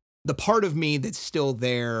flesh. The part of me that's still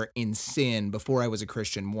there in sin before I was a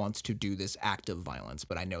Christian wants to do this act of violence,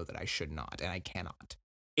 but I know that I should not and I cannot.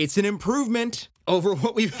 It's an improvement. over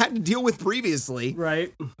what we've had to deal with previously.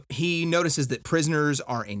 Right. He notices that prisoners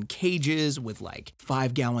are in cages with like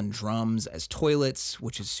 5-gallon drums as toilets,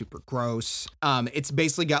 which is super gross. It's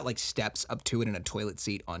basically got like steps up to it and a toilet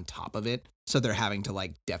seat on top of it. So they're having to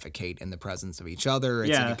like defecate in the presence of each other.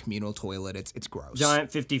 It's like a communal toilet. It's gross.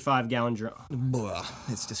 Giant 55-gallon drum. Blah,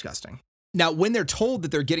 it's disgusting. Now, when they're told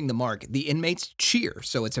that they're getting the mark, the inmates cheer.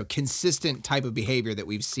 So it's a consistent type of behavior that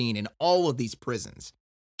we've seen in all of these prisons.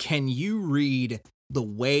 Can you read the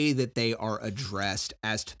way that they are addressed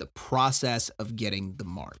as to the process of getting the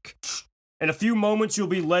mark? In a few moments, you'll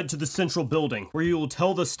be led to the central building, where you will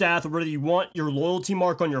tell the staff whether you want your loyalty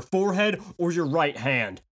mark on your forehead or your right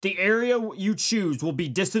hand. The area you choose will be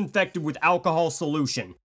disinfected with alcohol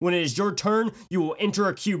solution. When it is your turn, you will enter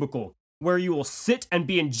a cubicle, where you will sit and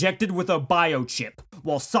be injected with a biochip,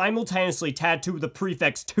 while simultaneously tattoo the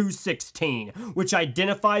prefix 216, which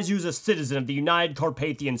identifies you as a citizen of the United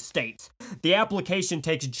Carpathian States. The application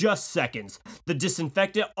takes just seconds. The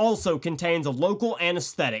disinfectant also contains a local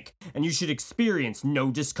anesthetic, and you should experience no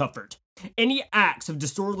discomfort. Any acts of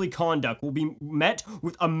disorderly conduct will be met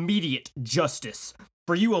with immediate justice.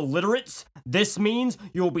 For you illiterates, this means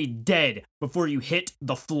you will be dead before you hit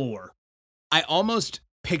the floor. I almost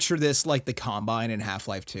picture this like the Combine in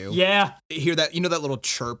Half-Life 2. Yeah. Hear that, you know, that little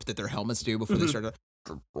chirp that their helmets do before they start to...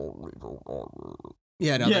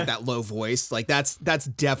 Yeah, no, like that low voice. Like that's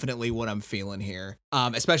definitely what I'm feeling here.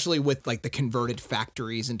 Especially with like the converted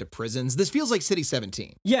factories into prisons. This feels like City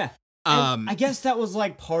 17. Yeah. I guess that was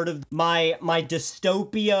like part of my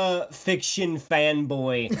dystopia fiction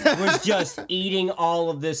fanboy was just eating all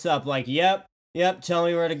of this up. Like, yep, tell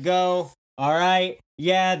me where to go. All right.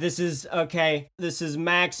 Yeah, this is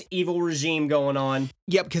Max evil regime going on.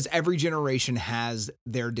 Yep, because every generation has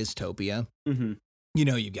their dystopia. Mm-hmm. You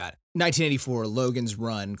know, you got 1984, Logan's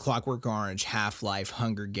Run, Clockwork Orange, Half-Life,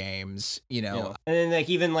 Hunger Games, you know. Yeah. And then like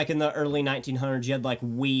even like in the early 1900s, you had like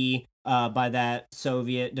We by that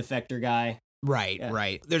Soviet defector guy.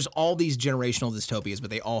 Right. There's all these generational dystopias, but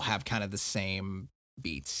they all have kind of the same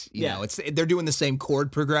beats. You know, they're doing the same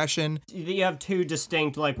chord progression. You have two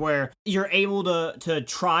distinct, like where you're able to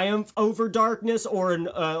triumph over darkness, or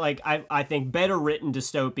like I think better written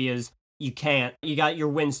dystopias. You can't. You got your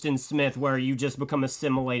Winston Smith where you just become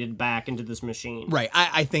assimilated back into this machine. Right.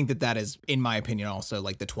 I think that is, in my opinion, also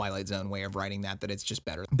like the Twilight Zone way of writing that it's just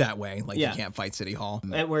better that way. Like you can't fight City Hall.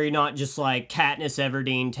 And where you're not just like Katniss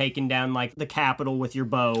Everdeen taking down like the Capitol with your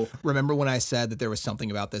bow. Remember when I said that there was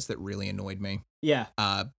something about this that really annoyed me? Yeah.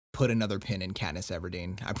 Put another pin in Katniss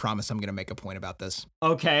Everdeen. I promise I'm going to make a point about this.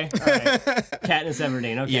 Okay. All right. Katniss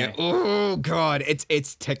Everdeen. Okay. Yeah. Oh, God.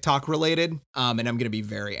 It's TikTok related. And I'm going to be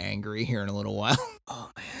very angry here in a little while.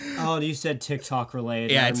 Oh, man. Oh, you said TikTok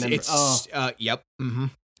related. Yeah, yep. Mm-hmm.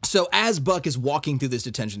 So as Buck is walking through this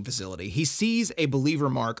detention facility, he sees a believer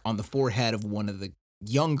mark on the forehead of one of the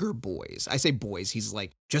younger boys. I say boys, he's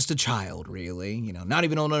like just a child, really. You know, not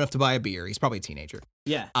even old enough to buy a beer. He's probably a teenager.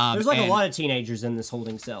 Yeah. There's like a lot of teenagers in this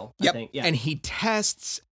holding cell, I think. Yeah. And he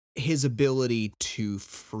tests his ability to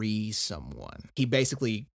free someone. He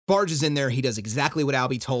basically barges in there. He does exactly what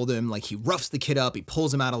Albie told him. Like, he roughs the kid up. He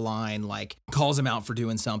pulls him out of line, like, calls him out for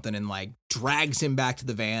doing something, and, like, drags him back to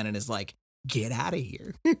the van and is like, get out of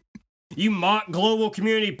here. You mock global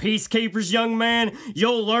community peacekeepers, young man.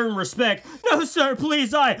 You'll learn respect. No, sir,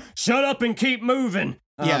 please, shut up and keep moving.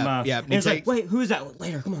 Yeah. And he's like, wait, who is that?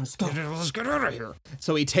 Later, come on, let's go. Let's get out of here.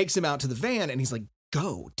 So he takes him out to the van, and he's like,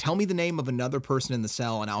 go. Tell me the name of another person in the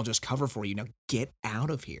cell, and I'll just cover for you. Now get out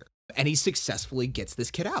of here. And he successfully gets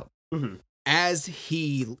this kid out. Mm-hmm. As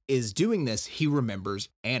he is doing this, he remembers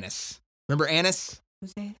Annis. Remember Annis?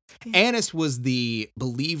 Who's that? Annis was the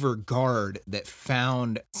believer guard that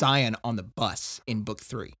found Zion on the bus in Book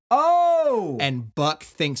 3. Oh! And Buck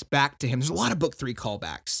thinks back to him. There's a lot of Book 3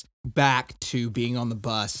 callbacks back to being on the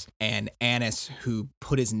bus and Annis, who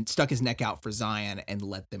stuck his neck out for Zion and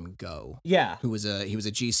let them go. Yeah. He was a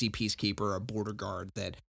GC peacekeeper, a border guard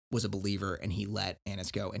that was a believer, and he let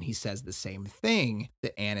Annis go. And he says the same thing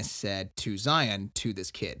that Annis said to Zion to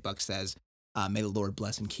this kid. Buck says, may the Lord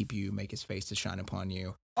bless and keep you, make his face to shine upon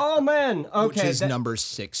you. Oh, man. Okay. Which is number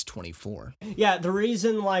 624. Yeah, the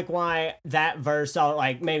reason, like, why that verse,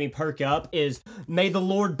 like, made me perk up is, may the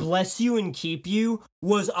Lord bless you and keep you,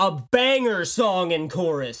 was a banger song in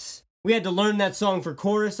chorus. We had to learn that song for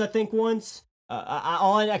chorus, I think, once.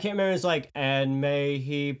 I can't remember. It's like, and may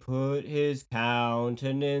he put his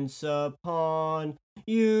countenance upon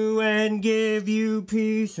you and give you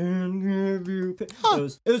peace and give you peace. Huh.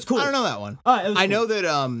 It was cool. I don't know that one. I know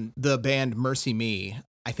that the band Mercy Me,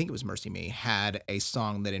 I think it was Mercy Me, had a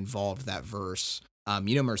song that involved that verse.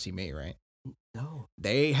 You know Mercy Me, right? No.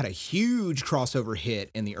 They had a huge crossover hit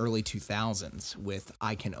in the early 2000s with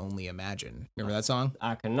I Can Only Imagine. Remember that song?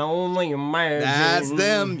 I can only imagine. That's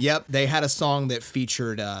them. Yep. They had a song that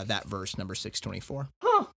featured that verse, number 624.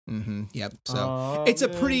 Huh. Yep. So it's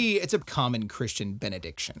a common Christian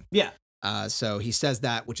benediction. Yeah. So he says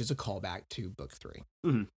that, which is a callback to book 3.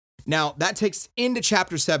 Mm-hmm. Now, that takes into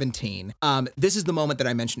chapter 17. This is the moment that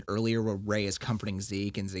I mentioned earlier where Ray is comforting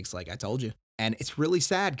Zeke, and Zeke's like, I told you. And it's really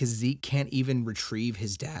sad because Zeke can't even retrieve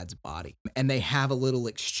his dad's body. And they have a little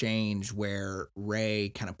exchange where Ray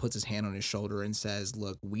kind of puts his hand on his shoulder and says,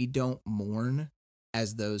 look, we don't mourn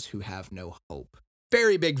as those who have no hope.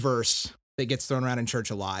 Very big verse that gets thrown around in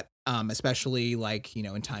church a lot, especially like,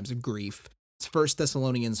 in times of grief. It's 1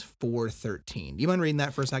 Thessalonians 4:13. Do you mind reading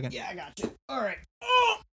that for a second? Yeah, I got you. All right.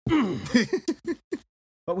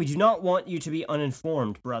 But we do not want you to be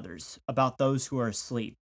uninformed, brothers, about those who are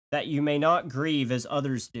asleep, that you may not grieve as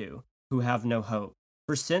others do, who have no hope.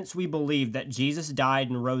 For since we believe that Jesus died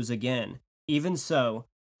and rose again, even so,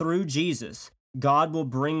 through Jesus, God will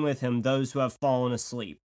bring with him those who have fallen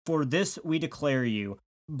asleep. For this we declare you,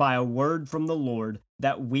 by a word from the Lord,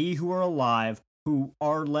 that we who are alive, who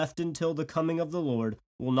are left until the coming of the Lord,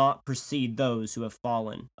 will not precede those who have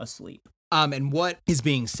fallen asleep. And what is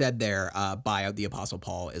being said there by the Apostle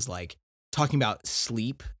Paul is like talking about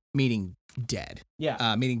sleep, meaning dead.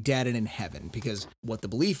 Yeah. Meaning dead and in heaven. Because what the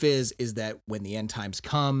belief is that when the end times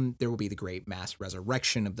come, there will be the great mass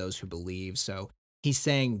resurrection of those who believe. So he's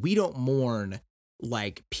saying we don't mourn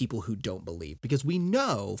like people who don't believe, because we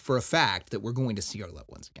know for a fact that we're going to see our loved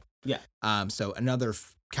ones again. Yeah. So another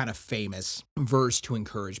kind of famous verse to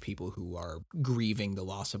encourage people who are grieving the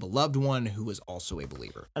loss of a loved one who is also a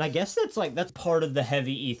believer. And I guess that's part of the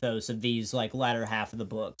heavy ethos of these like latter half of the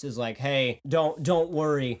books is like, hey, don't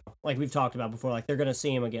worry, like we've talked about before, like they're gonna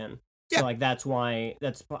see him again. Yeah. So like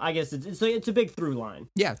I guess it's a big through line.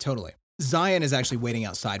 Yeah, totally. Zion is actually waiting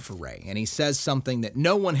outside for Ray, and he says something that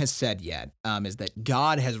no one has said yet, is that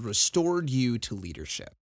God has restored you to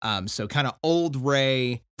leadership. So kind of old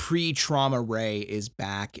Ray, pre-trauma Ray is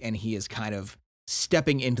back, and he is kind of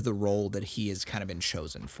stepping into the role that he has kind of been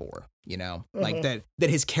chosen for, like that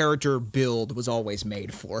his character build was always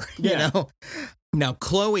made for, Yeah. Now,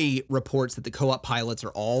 Chloe reports that the co-op pilots are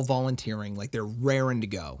all volunteering, like they're raring to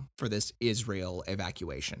go for this Israel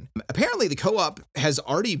evacuation. Apparently, the co-op has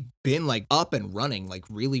already been like up and running like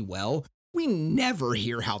really well. We never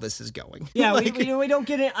hear how this is going. Yeah, Like, we don't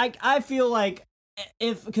get it. I feel like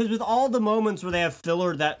because with all the moments where they have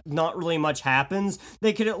filler that not really much happens,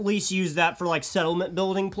 they could at least use that for like settlement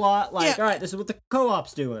building plot. Like, Yeah. all right, this is what the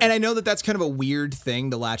co-op's doing. And I know that that's kind of a weird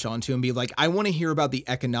thing to latch onto and be like, I want to hear about the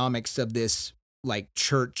economics of this like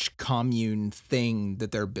church commune thing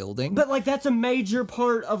that they're building. But like that's a major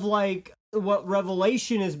part of like what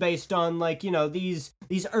Revelation is based on, like, these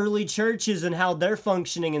early churches and how they're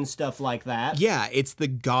functioning and stuff like that. Yeah, it's the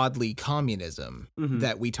godly communism Mhm.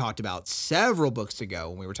 that we talked about several books ago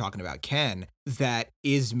when we were talking about Ken, that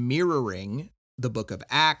is mirroring the book of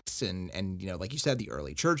Acts and like you said, the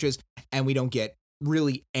early churches, and we don't get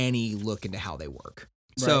really any look into how they work.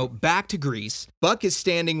 So back to Greece. Buck is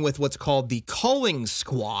standing with what's called the calling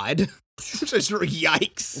squad. Which is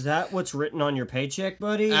yikes. Is that what's written on your paycheck,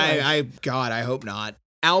 buddy? God, I hope not.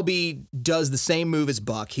 Albie does the same move as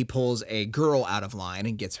Buck. He pulls a girl out of line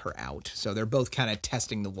and gets her out. So they're both kind of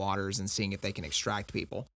testing the waters and seeing if they can extract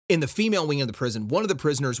people. In the female wing of the prison, one of the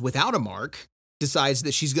prisoners without a mark decides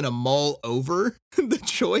that she's going to mull over the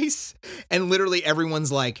choice. And literally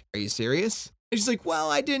everyone's like, are you serious? And she's like,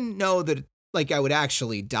 well, I didn't know that like I would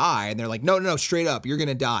actually die. And they're like, no, straight up, you're going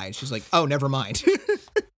to die. And she's like, oh, never mind.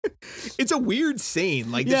 It's a weird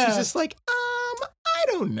scene. Like, Yeah. she's just like, I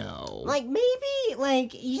don't know. Like, maybe,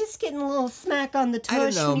 like, you just getting a little smack on the tush. I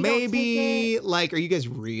don't know. and you don't take Maybe, it. like, are you guys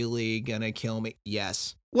really gonna kill me?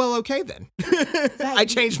 Yes. Well, okay then. I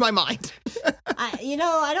changed my mind.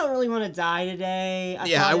 I don't really want to die today.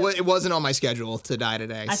 It wasn't on my schedule to die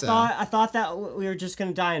today. I so. thought that we were just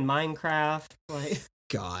gonna die in Minecraft. Like,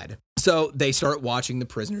 God. So they start watching the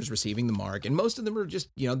prisoners receiving the mark, and most of them are just,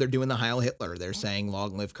 they're doing the Heil Hitler. They're saying,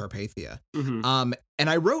 long live Carpathia. mhm. And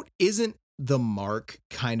I wrote, isn't the mark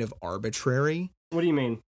kind of arbitrary? What do you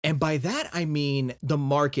mean? And by that, I mean the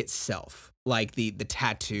mark itself, like the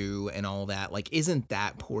tattoo and all that. Like, isn't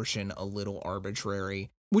that portion a little arbitrary?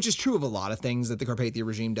 Which is true of a lot of things that the Carpathia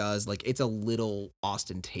regime does. Like, it's a little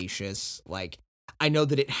ostentatious. Like, I know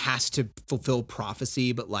that it has to fulfill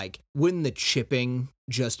prophecy, but like, wouldn't the chipping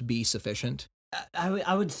just be sufficient?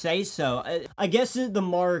 I would say so. I guess the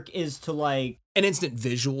mark is to like an instant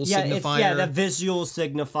visual Yeah, signifier. the visual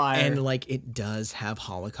signifier. And like it does have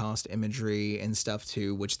Holocaust imagery and stuff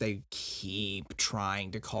too, which they keep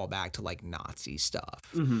trying to call back to like Nazi stuff.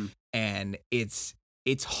 Mm-hmm. And it's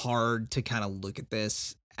hard to kind of look at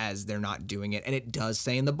this as they're not doing it. And it does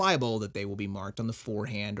say in the Bible that they will be marked on the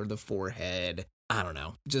forehand or the forehead. I don't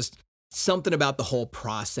know. Just something about the whole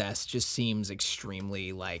process just seems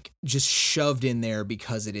extremely like just shoved in there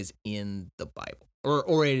because it is in the Bible.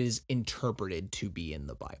 Or it is interpreted to be in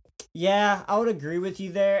the Bible. Yeah, I would agree with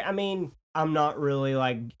you there. I mean, I'm not really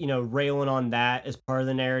like, railing on that as part of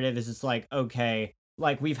the narrative. Is it's like, okay,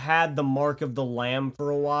 like we've had the mark of the lamb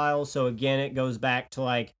for a while. So again, it goes back to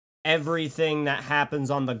like everything that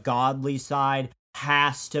happens on the godly side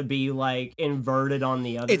has to be like inverted on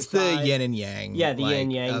the other side. It's the yin and yang. Yeah, the like,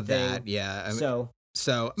 yin yang of thing. that. Yeah. I mean,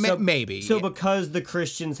 So maybe. So because the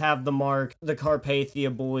Christians have the mark, the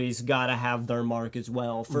Carpathia boys gotta have their mark as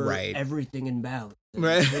well for Right. everything in balance.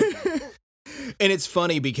 Right. And it's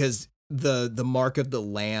funny because the mark of the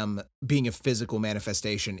lamb being a physical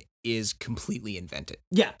manifestation is completely invented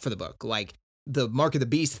Yeah. for the book. Like the mark of the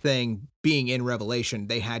beast thing being in Revelation,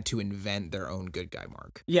 they had to invent their own good guy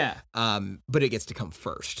mark. Yeah. But it gets to come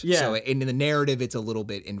first. Yeah. So in the narrative, it's a little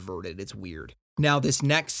bit inverted. It's weird. Now, this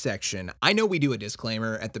next section, I know we do a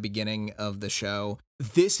disclaimer at the beginning of the show.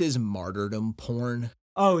 This is martyrdom porn.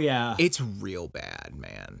 Oh yeah. It's real bad,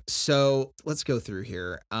 man. So let's go through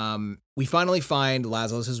here. We finally find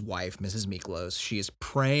Lazarus' wife, Mrs. Miklos. She is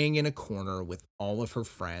praying in a corner with all of her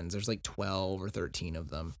friends. There's like 12 or 13 of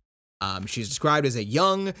them. She's described as a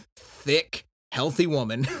young, thick, healthy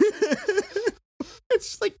woman. It's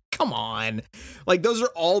just like, come on. Like, those are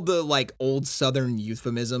all the, like, old Southern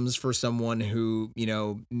euphemisms for someone who,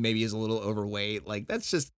 maybe is a little overweight. Like, that's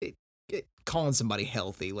just calling somebody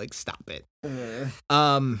healthy. Like, stop it.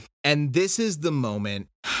 And this is the moment.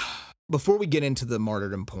 Before we get into the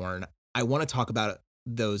martyrdom porn, I want to talk about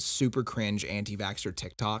those super cringe anti-vaxxer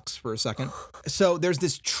TikToks for a second. So there's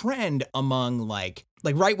this trend among like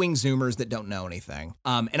right-wing Zoomers that don't know anything.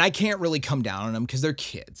 And I can't really come down on them because they're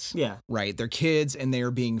kids. Yeah. Right? They're kids and they are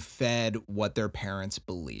being fed what their parents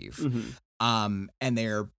believe. Mm-hmm. And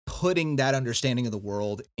they're putting that understanding of the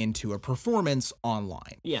world into a performance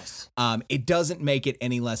online. Yes. It doesn't make it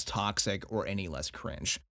any less toxic or any less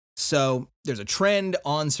cringe. So there's a trend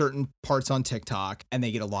on certain parts on TikTok, and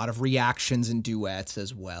they get a lot of reactions and duets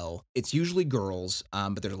as well. It's usually girls,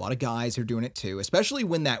 but there's a lot of guys who are doing it too, especially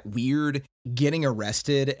when that weird getting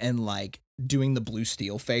arrested and like doing the blue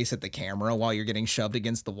steel face at the camera while you're getting shoved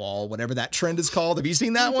against the wall, whatever that trend is called. Have you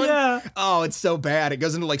seen that one? Yeah. Oh, it's so bad. It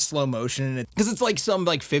goes into like slow motion because it's like some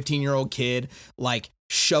like 15-year-old kid like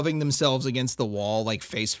shoving themselves against the wall like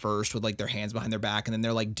face first with like their hands behind their back, and then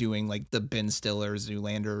they're like doing like the Ben Stiller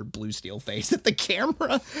Zoolander blue steel face at the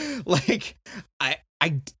camera. Like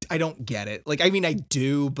I don't get it. Like, I mean, I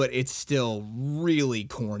do, but it's still really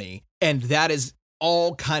corny. And that is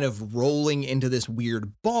all kind of rolling into this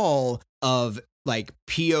weird ball of like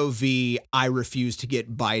POV, I refuse to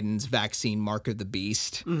get Biden's vaccine mark of the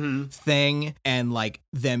beast thing, and like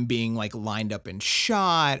them being like lined up and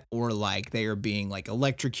shot, or like they are being like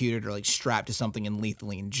electrocuted or like strapped to something and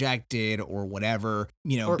lethally injected or whatever,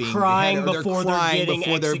 or being crying beheaded, or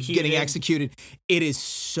before they're getting executed. It is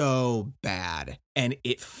so bad. And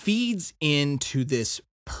it feeds into this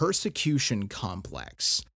persecution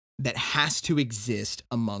complex that has to exist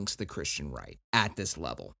amongst the Christian right at this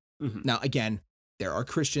level. Now, again, there are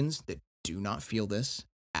Christians that do not feel this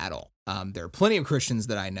at all. There are plenty of Christians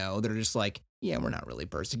that I know that are just like, yeah, we're not really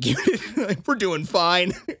persecuted. Like, we're doing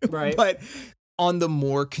fine. Right. But on the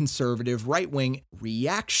more conservative, right-wing,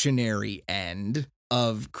 reactionary end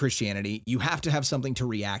of Christianity, you have to have something to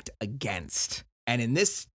react against. And in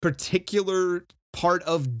this particular part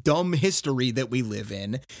of dumb history that we live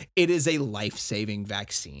in, it is a life-saving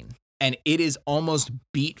vaccine. And it is almost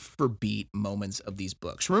beat for beat moments of these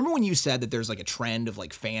books. Remember when you said that there's like a trend of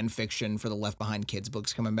like fan fiction for the Left Behind Kids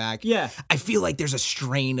books coming back? Yeah. I feel like there's a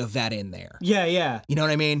strain of that in there. Yeah, yeah. You know what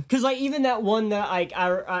I mean? Because like even that one that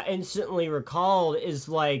I instantly recalled is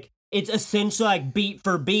like, it's essentially like beat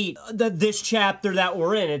for beat this chapter that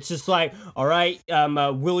we're in. It's just like, all right,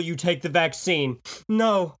 will you take the vaccine?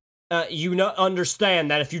 No. You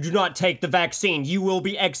understand that if you do not take the vaccine, you will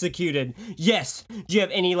be executed. Yes. Do you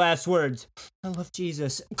have any last words? I love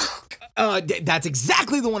Jesus. That's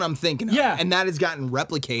exactly the one I'm thinking of. Yeah. And that has gotten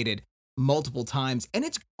replicated multiple times. And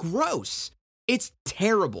it's gross. It's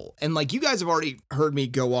terrible. And like, you guys have already heard me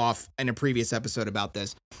go off in a previous episode about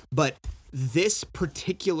this, but this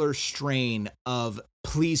particular strain of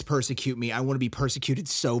please persecute me. I want to be persecuted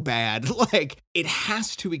so bad. Like, it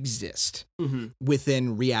has to exist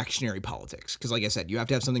within reactionary politics. Because like I said, you have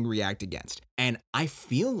to have something to react against. And I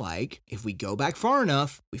feel like if we go back far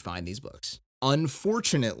enough, we find these books.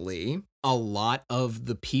 Unfortunately, a lot of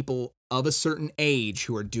the people of a certain age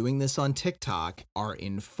who are doing this on TikTok are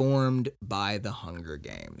informed by the Hunger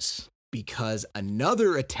Games. Because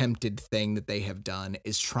another attempted thing that they have done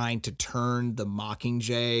is trying to turn the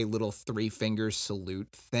Mockingjay little 3-finger salute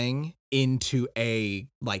thing into a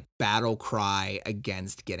like battle cry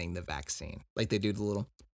against getting the vaccine. Like they do the little.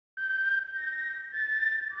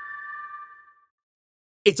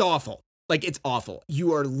 It's awful. Like it's awful.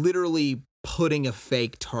 You are literally putting a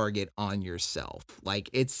fake target on yourself. Like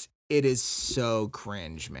it is so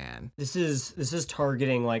cringe, man. This is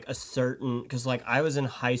targeting like a certain, because like I was in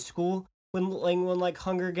high school when like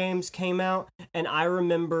Hunger Games came out, and I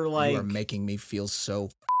remember like You are making me feel so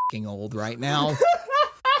fucking old right now.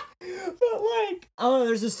 but like, oh,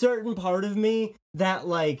 there's a certain part of me that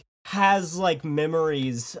like has like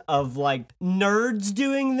memories of like nerds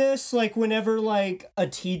doing this, like whenever like a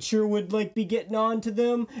teacher would like be getting on to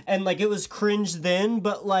them, and like it was cringe then,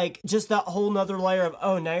 but like just that whole nother layer of,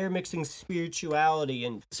 oh, now you're mixing spirituality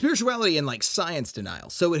and like science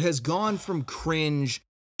denial. So it has gone from cringe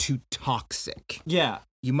to toxic. yeah.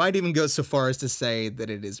 You might even go so far as to say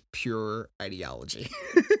that it is pure ideology.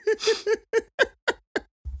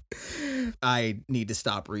 I need to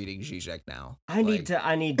stop reading Zizek now. I need to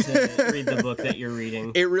read the book that you're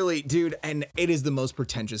reading. It really, dude, and it is the most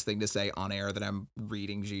pretentious thing to say on air that I'm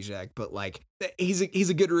reading Zizek, but like he's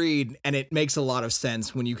a good read, and it makes a lot of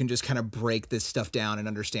sense when you can just kind of break this stuff down and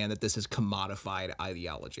understand that this is commodified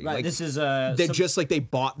ideology. Right, like, this is just like they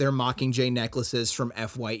bought their Mockingjay necklaces from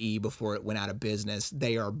FYE before it went out of business.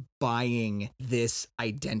 They are buying this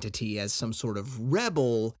identity as some sort of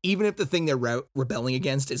rebel, even if the thing they're rebelling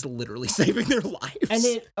against is literally saving their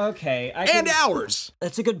lives. and ours.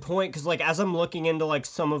 That's a good point, because like as I'm looking into like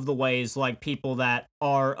some of the ways like people that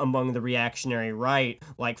are among the reactionary right,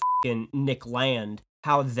 like fucking Nick Land,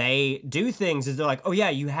 how they do things is they're like, oh yeah,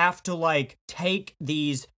 you have to like take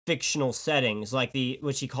these fictional settings, like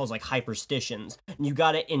which he calls like hyperstitions, and you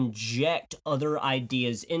got to inject other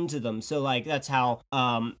ideas into them. So like that's how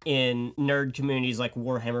in nerd communities like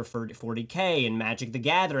Warhammer 40K and Magic the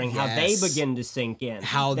Gathering, how they begin to sink in.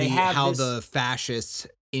 How the fascists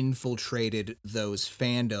infiltrated those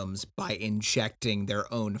fandoms by injecting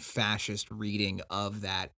their own fascist reading of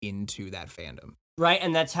that into that fandom. Right,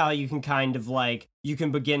 and that's how you can kind of like, you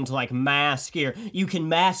can begin to like mask your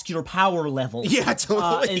power level. Yeah,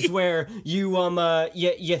 totally. Is where you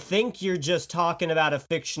you think you're just talking about a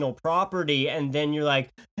fictional property, and then you're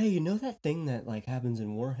like, hey, you know that thing that like happens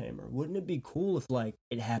in Warhammer? Wouldn't it be cool if like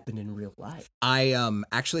it happened in real life? I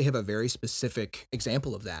actually have a very specific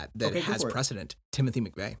example of that has precedent. Timothy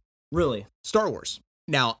McVeigh. Really? Star Wars.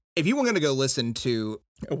 Now, if you were going to go listen to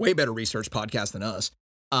a way better research podcast than us,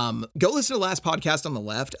 go listen to the last podcast on the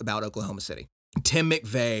left about Oklahoma City. Tim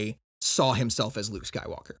McVeigh saw himself as Luke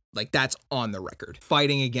Skywalker. Like, that's on the record,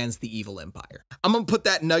 fighting against the evil empire. I'm going to put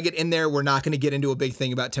that nugget in there. We're not going to get into a big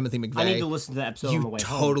thing about Timothy McVeigh. I need to listen to that episode on the way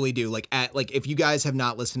home. You totally do. Like, if you guys have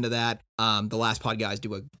not listened to that, the last pod guys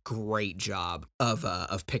do a great job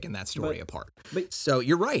of picking that story apart. But so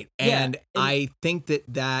you're right. And I think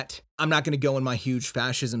that I'm not going to go in my huge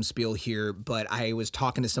fascism spiel here, but I was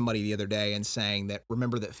talking to somebody the other day and saying that,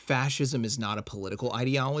 remember that fascism is not a political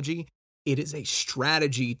ideology. It is a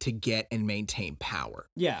strategy to get and maintain power.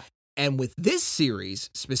 Yeah. And with this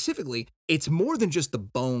series specifically, it's more than just the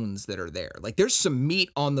bones that are there. Like, there's some meat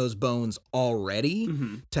on those bones already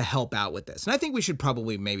to help out with this. And I think we should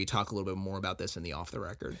probably maybe talk a little bit more about this in the off the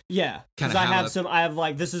record. Yeah. Because I have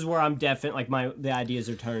like, this is where I'm definitely, like the ideas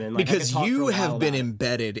are turning. Like, because you have been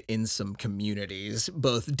embedded in some communities,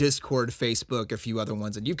 both Discord, Facebook, a few other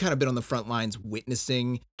ones, and you've kind of been on the front lines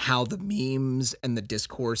witnessing how the memes and the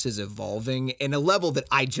discourse is evolving in a level that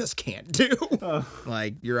I just can't do.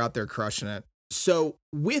 Like, you're out there crushing it. So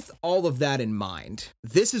with all of that in mind,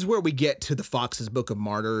 this is where we get to the Fox's Book of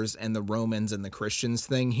Martyrs and the Romans and the Christians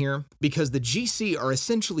thing here, because the GC are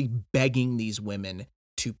essentially begging these women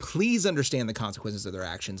to please understand the consequences of their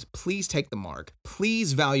actions. Please take the mark.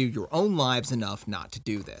 Please value your own lives enough not to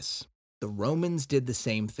do this. The Romans did the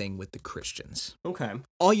same thing with the Christians. Okay.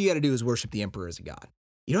 All you got to do is worship the emperor as a god.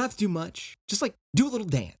 You don't have to do much. Just like do a little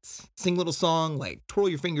dance, sing a little song, like twirl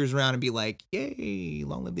your fingers around and be like, yay,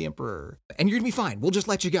 long live the emperor. And you're gonna be fine. We'll just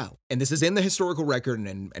let you go. And this is in the historical record,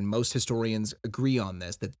 and most historians agree on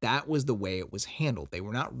this, that was the way it was handled. They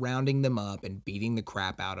were not rounding them up and beating the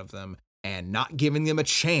crap out of them and not giving them a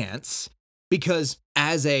chance Because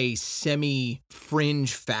as a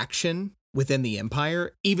semi-fringe faction within the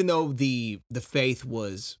empire, even though the faith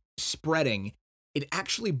was spreading, it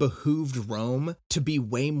actually behooved Rome to be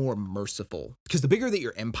way more merciful. Because the bigger that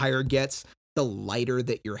your empire gets, the lighter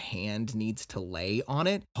that your hand needs to lay on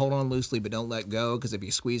it. Hold on loosely, but don't let go, because if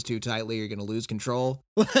you squeeze too tightly, you're going to lose control.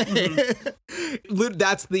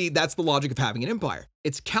 That's the logic of having an empire.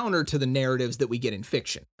 It's counter to the narratives that we get in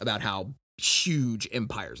fiction about how huge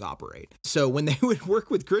empires operate. So when they would work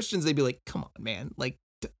with Christians, they'd be like, come on, man, like,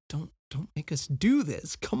 don't make us do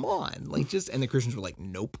this. Come on. Like, just, and the Christians were like,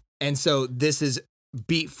 nope. And so this is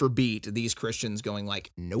beat for beat, these Christians going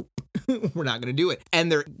like, nope, we're not going to do it.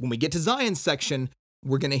 And when we get to Zion's section,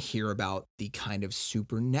 we're going to hear about the kind of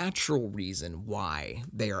supernatural reason why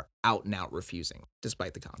they are out and out refusing,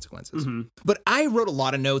 despite the consequences. Mm-hmm. But I wrote a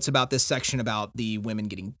lot of notes about this section about the women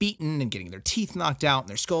getting beaten and getting their teeth knocked out and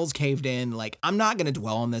their skulls caved in. Like, I'm not going to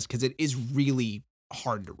dwell on this because it is really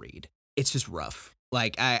hard to read. It's just rough.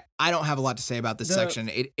 Like, I don't have a lot to say about this section.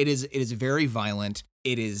 It is very violent.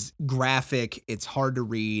 It is graphic. It's hard to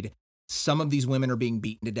read. Some of these women are being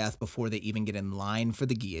beaten to death before they even get in line for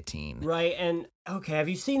the guillotine. Right, and okay, have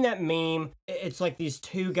you seen that meme? It's like these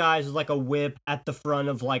two guys with like a whip at the front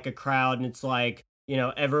of like a crowd, and it's like, you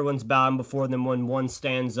know, everyone's bowing before them when one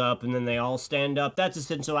stands up, and then they all stand up. That's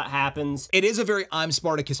essentially what happens. It is a very I'm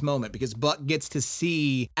Spartacus moment, because Buck gets to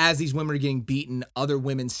see, as these women are getting beaten, other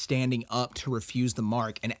women standing up to refuse the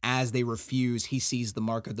mark, and as they refuse, he sees the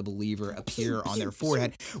mark of the believer appear on their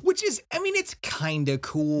forehead, which is, I mean, it's kind of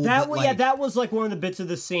cool. That was like one of the bits of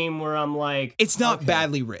the scene where I'm like, it's not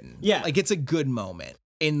badly written. Yeah. Like, it's a good moment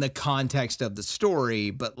in the context of the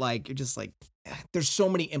story, but like, you're just like, there's so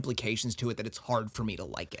many implications to it that it's hard for me to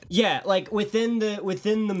like it. Yeah, like within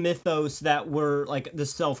the mythos that were like the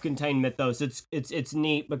self-contained mythos, it's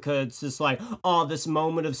neat because it's just like, oh, this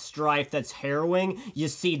moment of strife that's harrowing. You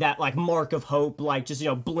see that like mark of hope, like just, you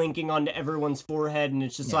know, blinking onto everyone's forehead, and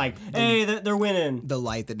it's just like, hey, they're winning. The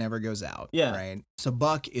light that never goes out. Yeah. Right. So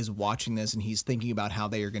Buck is watching this, and he's thinking about how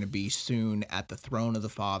they are going to be soon at the throne of the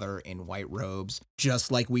Father in white robes,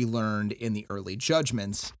 just like we learned in the early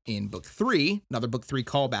judgments in Book 3. Another Book 3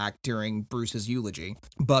 callback during Bruce's eulogy.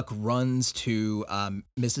 Buck runs to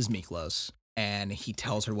Mrs. Miklos, and he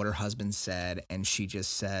tells her what her husband said, and she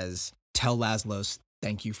just says, tell Laszlos,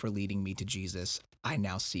 thank you for leading me to Jesus. I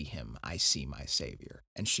now see him. I see my Savior.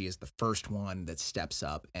 And she is the first one that steps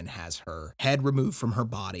up and has her head removed from her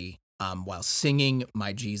body while singing,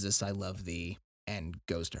 my Jesus, I love thee, and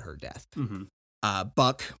goes to her death. Mm-hmm.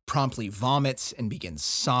 Buck promptly vomits and begins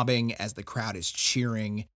sobbing as the crowd is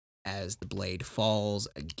cheering, as the blade falls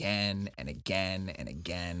again and again and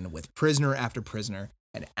again with prisoner after prisoner.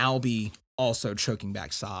 And Albie, also choking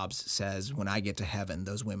back sobs, says, when I get to heaven,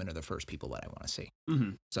 those women are the first people that I want to see.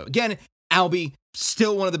 Mm-hmm. So again, Albie,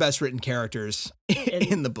 still one of the best written characters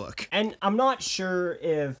in the book. And I'm not sure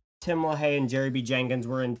if Tim LaHaye and Jerry B. Jenkins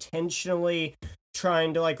were intentionally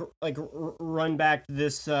trying to like run back to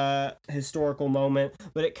this historical moment,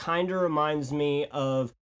 but it kind of reminds me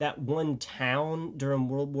of that one town during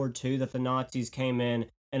World War II that the Nazis came in,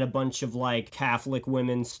 and a bunch of like Catholic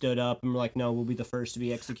women stood up and were like, no, we'll be the first to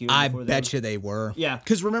be executed. I bet you they were. Yeah.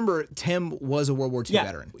 Because remember, Tim was a World War II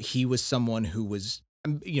veteran. He was someone who was,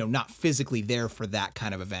 you know, not physically there for that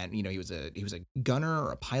kind of event. You know, he was a gunner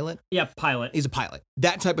or a pilot. Yeah, pilot. He's a pilot.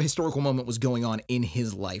 That type of historical moment was going on in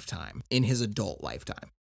his lifetime, in his adult lifetime.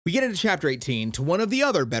 We get into chapter 18 to one of the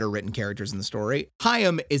other better written characters in the story.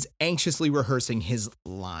 Chaim is anxiously rehearsing his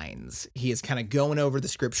lines. He is kind of going over the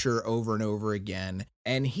scripture over and over again,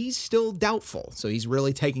 and he's still doubtful. So he's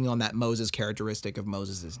really taking on that Moses characteristic of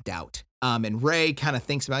Moses' doubt. And Ray kind of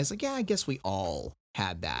thinks about it. He's like, yeah, I guess we all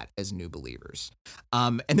had that as new believers.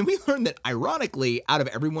 And then we learned that, ironically, out of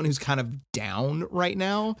everyone who's kind of down right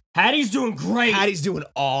now, Hattie's doing great. Hattie's doing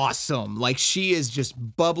awesome. Like, she is just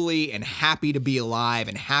bubbly and happy to be alive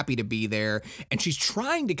and happy to be there. And she's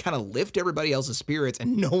trying to kind of lift everybody else's spirits,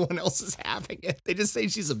 and no one else is having it. They just say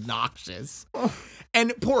she's obnoxious.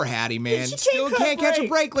 And poor Hattie, man, still can't catch a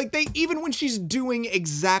break. Like, even when she's doing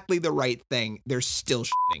exactly the right thing, they're still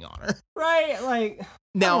shitting on her. Right? Like,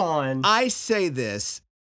 now, come on. I say this,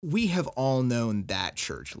 we have all known that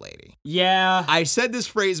church lady. Yeah. I said this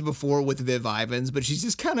phrase before with Viv Ivins, but she's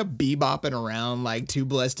just kind of bebopping around like too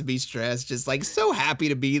blessed to be stressed, just like so happy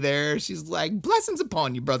to be there. She's like, blessings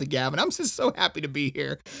upon you, Brother Gavin. I'm just so happy to be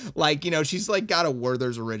here. Like, you know, she's like got a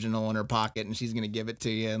Werther's original in her pocket and she's going to give it to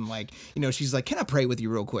you. And like, you know, she's like, can I pray with you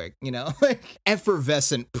real quick? You know, like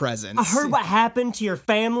effervescent presence. I heard what happened to your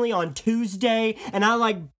family on Tuesday, and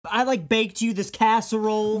I baked you this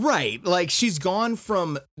casserole. Right. Like, she's gone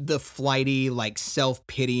from the flighty, like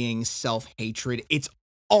self-pitying, self-hatred, it's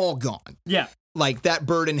all gone. Yeah. Like that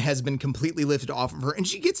burden has been completely lifted off of her, and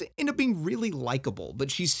she gets end up being really likable, but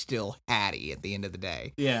she's still Hattie at the end of the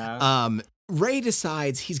day. Yeah. Ray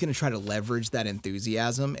decides he's going to try to leverage that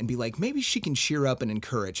enthusiasm and be like, maybe she can cheer up and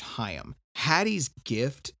encourage Chaim. Hattie's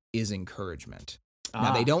gift is encouragement.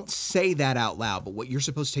 Now, they don't say that out loud, but what you're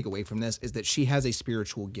supposed to take away from this is that she has a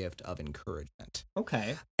spiritual gift of encouragement.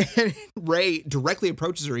 Okay. And Ray directly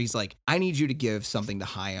approaches her. He's like, I need you to give something to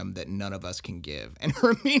Chaim that none of us can give. And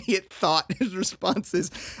her immediate thought, his response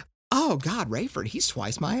is, oh, God, Rayford, he's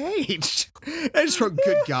twice my age. I just wrote,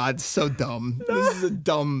 good God, so dumb. This is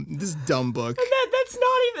dumb book. That's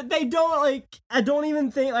not even, they don't, like, I don't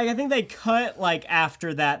even think, like, I think they cut, like,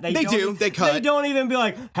 after that. They cut. They don't even be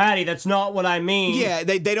like, Hattie, that's not what I mean. Yeah,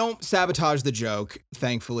 they don't sabotage the joke,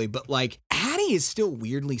 thankfully, but, like, Hattie is still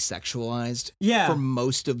weirdly sexualized for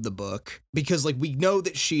most of the book, because, like, we know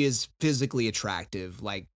that she is physically attractive,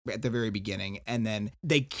 like, at the very beginning, and then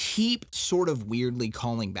they keep sort of weirdly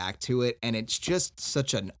calling back to it, and it's just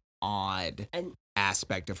such an odd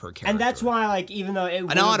aspect of her character. And that's why, like, even though it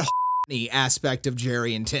an odd aspect of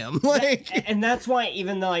Jerry and Tim, like, and that's why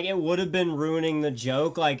even though, like, it would have been ruining the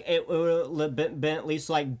joke, like, it would have been at least,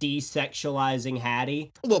 like, desexualizing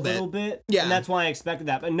Hattie a little bit. Yeah. And that's why I expected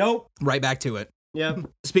that, but nope. Right back to it. Yep.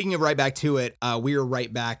 Speaking of right back to it, we are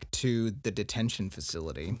right back to the detention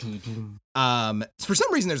facility. For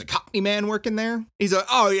some reason, there's a Cockney man working there. He's like,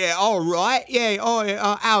 oh, yeah, all right.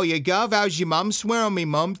 Yeah, how you, Gov? How's your mum? Swear on me,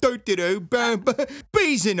 mum. Do-do-do.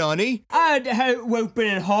 Beezing, honey. We've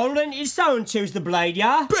been in Holland. You so-and-choose the blade,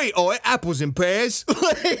 yeah? Beat apples and pears.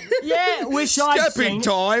 Yeah, wish I'd seen Stepping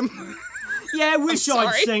time. Yeah, wish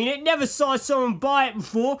I'd seen it. Never saw someone buy it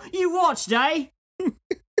before. You watched, eh?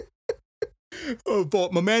 I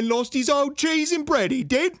thought my man lost his old cheese and bread, he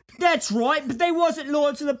did. That's right, but they wasn't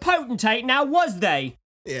loyal to the potentate now, was they?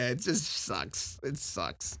 Yeah, it just sucks. It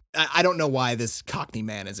sucks. I don't know why this Cockney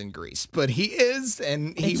man is in Greece, but he is,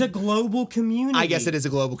 and it's a global community. I guess it is a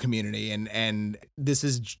global community, and this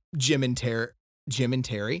is Jim and Terry.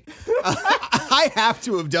 I have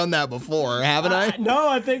to have done that before, haven't I? No,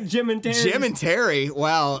 I think Jim and Terry. Jim and Terry.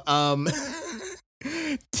 Wow.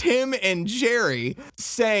 Tim and Jerry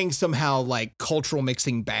saying somehow like cultural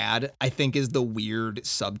mixing bad, I think is the weird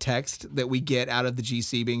subtext that we get out of the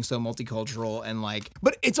GC being so multicultural and like,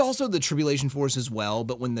 but it's also the Tribulation Force as well.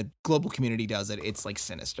 But when the global community does it, it's like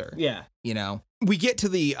sinister. Yeah. You know, we get to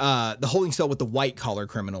the holding cell with the white collar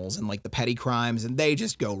criminals and like the petty crimes, and they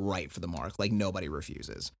just go right for the mark. Like nobody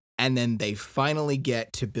refuses. And then they finally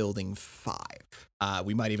get to Building 5.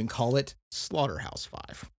 We might even call it Slaughterhouse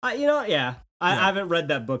 5. Yeah. I haven't read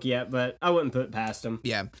that book yet, but I wouldn't put it past him.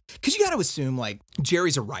 Yeah. Because you got to assume, like,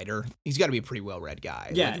 Jerry's a writer. He's got to be a pretty well-read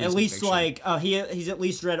guy. Yeah, like, at least, like, he's at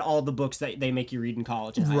least read all the books that they make you read in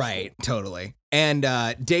college and high right, totally. And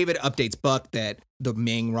David updates Buck that the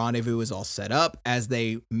Ming rendezvous is all set up as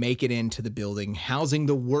they make it into the building, housing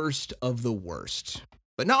the worst of the worst.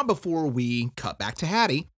 But not before we cut back to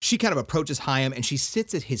Hattie. She kind of approaches Chaim and she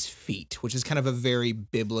sits at his feet, which is kind of a very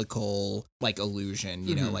biblical like allusion,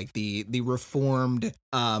 you know, like the reformed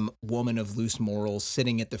woman of loose morals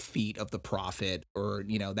sitting at the feet of the prophet, or,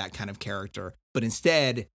 you know, that kind of character. But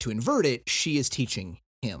instead, to invert it, she is teaching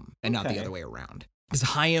him and not the other way around. Because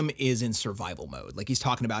Chaim is in survival mode. Like, he's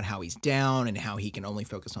talking about how he's down and how he can only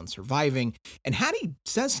focus on surviving. And Hattie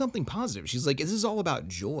says something positive. She's like, this is all about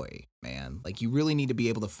joy, man. Like, you really need to be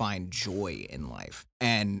able to find joy in life.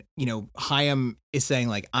 And, you know, Chaim is saying,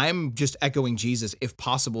 like, I'm just echoing Jesus. If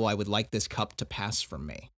possible, I would like this cup to pass from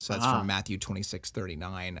me. So that's from Matthew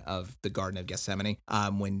 26:39 of the Garden of Gethsemane.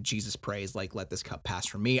 When Jesus prays, like, let this cup pass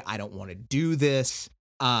from me. I don't want to do this.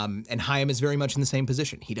 And Chaim is very much in the same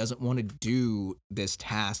position. He doesn't want to do this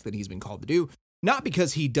task that he's been called to do, not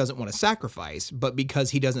because he doesn't want to sacrifice, but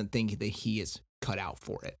because he doesn't think that he is cut out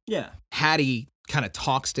for it. Yeah. Hattie kind of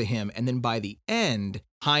talks to him, and then by the end,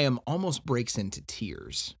 Chaim almost breaks into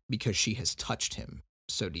tears because she has touched him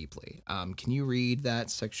so deeply. Can you read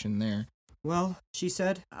that section there? Well, she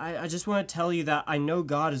said, I just want to tell you that I know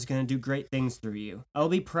God is going to do great things through you. I'll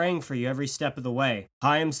be praying for you every step of the way.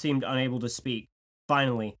 Chaim seemed unable to speak.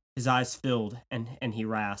 Finally, his eyes filled, and he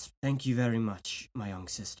rasped, "Thank you very much, my young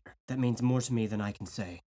sister. That means more to me than I can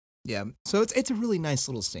say." Yeah, so it's a really nice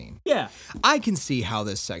little scene. Yeah. I can see how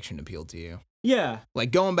this section appealed to you. Yeah.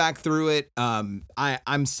 Like, going back through it, I'm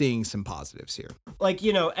seeing some positives here. Like,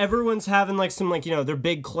 you know, everyone's having, like, some, like, you know, their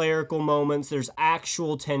big clerical moments. There's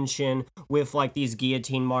actual tension with, like, these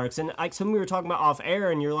guillotine marks. And, like, something we were talking about off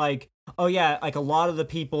air, and you're like, oh yeah, like a lot of the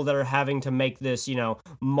people that are having to make this,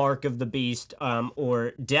 mark of the beast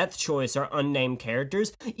or death choice are unnamed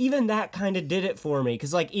characters. Even that kind of did it for me,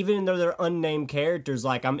 because like even though they're unnamed characters,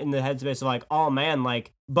 like I'm in the headspace of like, oh man,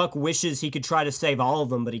 like Buck wishes he could try to save all of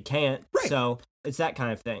them, but he can't. Right. So it's that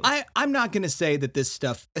kind of thing. I'm not going to say that this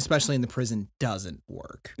stuff, especially in the prison, doesn't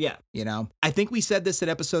work. Yeah. I think we said this at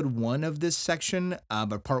episode 1 of this section,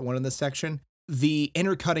 but part 1 of this section. The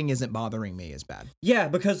intercutting isn't bothering me as bad. Yeah,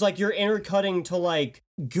 because like you're intercutting to like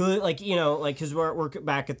good, like because we're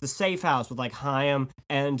back at the safe house with like Chaim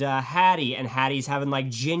and Hattie, and Hattie's having like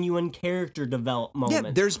genuine character development moments.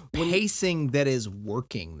 Yeah, there's pacing that is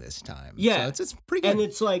working this time. Yeah, so it's pretty good. And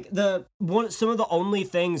it's like some of the only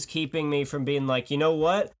things keeping me from being like, you know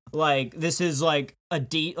what, like this is like a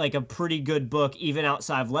pretty good book, even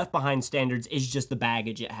outside of Left Behind standards, is just the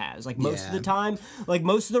baggage it has. Like most of the time, like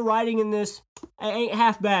most of the writing in this ain't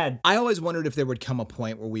half bad. I always wondered if there would come a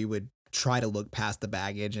point where we would try to look past the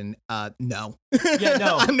baggage, and no. Yeah,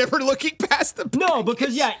 no. I'm never looking past the baggage. No,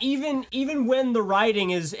 because yeah, even when the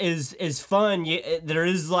writing is fun, there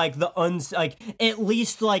is like at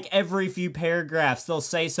least like every few paragraphs they'll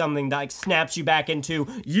say something that like snaps you back into,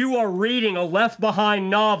 you are reading a Left Behind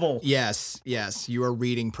novel. Yes, you are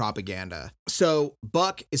reading propaganda. So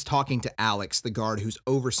Buck is talking to Alex, the guard who's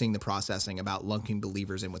overseeing the processing, about lunking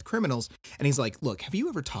believers in with criminals, and he's like, look, have you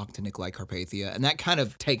ever talked to Nikolai Carpathia? And that kind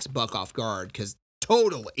of takes Buck off guard, because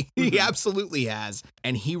totally, he absolutely has.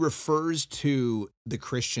 And he refers to the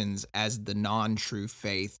Christians as the non-true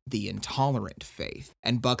faith, the intolerant faith.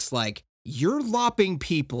 And Buck's like, you're lopping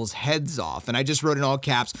people's heads off. And I just wrote in all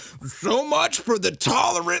caps, so much for the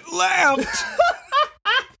tolerant left.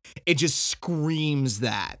 It just screams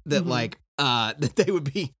that like, that they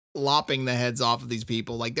would be lopping the heads off of these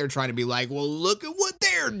people. Like they're trying to be like, well, look at what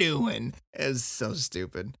they're doing. It's so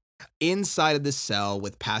stupid. Inside of the cell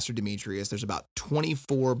with Pastor Demetrius, there's about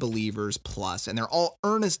 24 believers plus, and they're all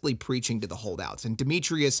earnestly preaching to the holdouts. And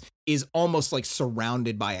Demetrius is almost like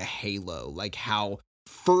surrounded by a halo, like how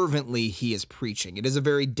fervently he is preaching. It is a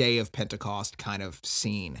very Day of Pentecost kind of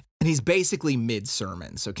scene. And he's basically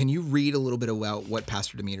mid-sermon. So can you read a little bit about what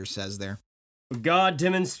Pastor Demetrius says there? God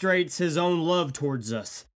demonstrates his own love towards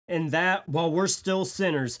us, and that, while we're still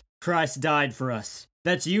sinners, Christ died for us.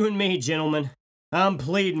 That's you and me, gentlemen. I'm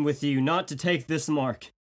pleading with you not to take this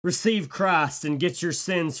mark. Receive Christ and get your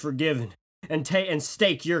sins forgiven, and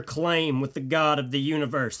stake your claim with the God of the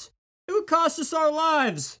universe. It would cost us our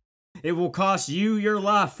lives. It will cost you your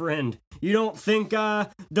life, friend. You don't think I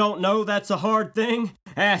don't know that's a hard thing?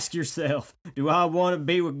 Ask yourself, do I want to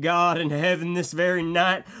be with God in heaven this very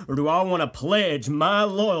night, or do I want to pledge my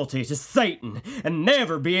loyalty to Satan and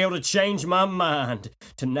never be able to change my mind?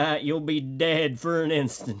 Tonight you'll be dead for an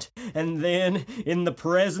instant, and then in the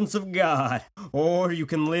presence of God, or you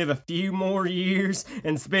can live a few more years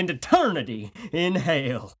and spend eternity in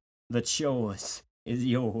hell. The choice is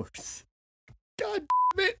yours. God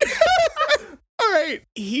damn it. All right,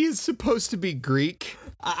 he's supposed to be Greek.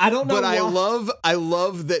 I don't know, but I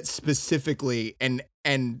love that specifically, and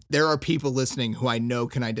there are people listening who I know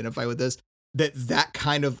can identify with this, that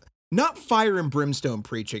kind of, not fire and brimstone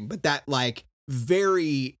preaching, but that like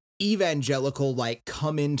very evangelical, like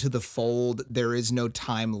come into the fold, there is no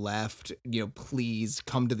time left, please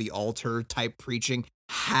come to the altar type preaching,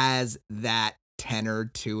 has that tenor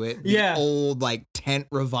to it. The old like tent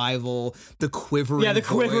revival, the quivering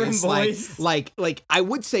voice. Like I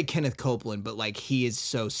would say Kenneth Copeland, but like he is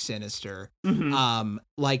so sinister. Mm-hmm.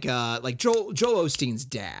 Like Joel Osteen's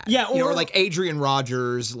dad. Yeah, or like Adrian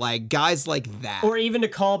Rogers, like guys like that. Or even to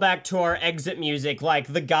call back to our exit music,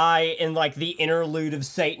 like the guy in like the interlude of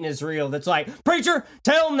Satan is Real that's like, preacher,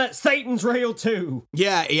 tell him that Satan's real too.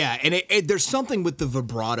 Yeah. And there's something with the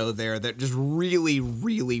vibrato there that just really,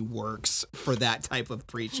 really works for that type of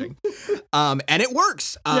preaching. And it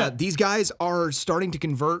works. These guys are starting to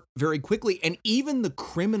convert very quickly. And even the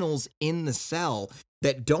criminals in the cell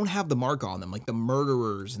that don't have the mark on them, like the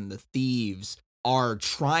murderers and the thieves, are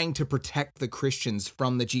trying to protect the Christians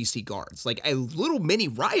from the GC guards. Like a little mini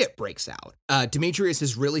riot breaks out. Demetrius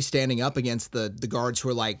is really standing up against the guards who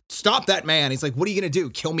are like, stop that man. He's like, what are you going to do?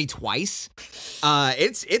 Kill me twice?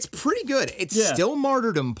 It's pretty good. It's still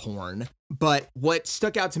martyrdom porn. But what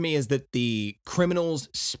stuck out to me is that the criminals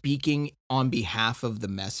speaking on behalf of the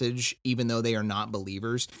message, even though they are not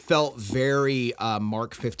believers, felt very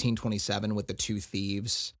Mark 15:27 with the two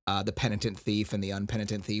thieves, the penitent thief and the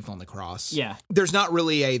unpenitent thief on the cross. Yeah. There's not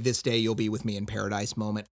really a this day you'll be with me in paradise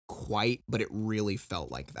moment quite, but it really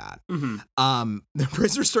felt like that. Mm-hmm. The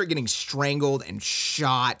prisoners start getting strangled and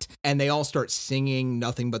shot, and they all start singing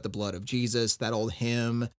 "Nothing But the Blood of Jesus," that old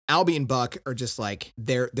hymn. Albie and Buck are just like,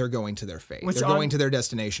 they're going to their fate. Which they're going to their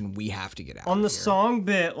destination. We have to get out On of the here. song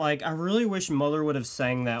bit, like, I really wish Muller would have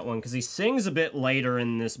sang that one, because he sings a bit later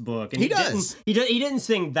in this book. And He does. He didn't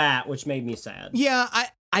sing that, which made me sad. Yeah,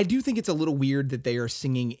 I do think it's a little weird that they are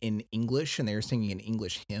singing in English and they are singing an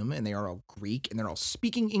English hymn and they are all Greek and they're all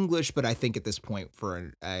speaking English. But I think at this point,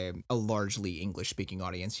 for a largely English speaking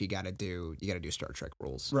audience, you got to do Star Trek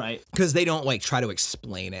rules, Right. because they don't like try to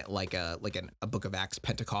explain it like a Book of Acts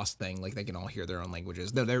Pentecost thing. Like they can all hear their own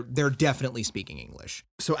languages. No, they're definitely speaking English.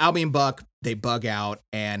 So Albie and Buck, they bug out,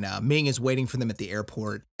 and Ming is waiting for them at the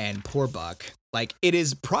airport. And poor Buck, like, it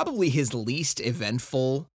is probably his least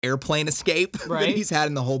eventful airplane escape that Right. he's had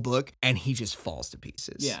in the whole book, and he just falls to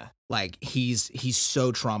pieces. Yeah. Like, he's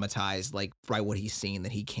so traumatized, like, by what he's seen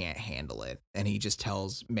that he can't handle it. And he just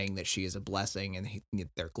tells Ming that she is a blessing, and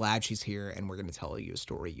they're glad she's here, and we're going to tell you a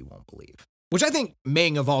story you won't believe. Which I think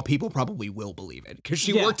Ming, of all people, probably will believe it, because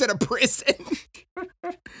she Yeah. worked at a prison.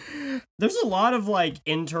 There's a lot of, like,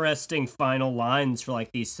 interesting final lines for,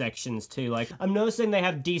 like, these sections, too. Like, I'm noticing they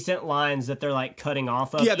have decent lines that they're, like, cutting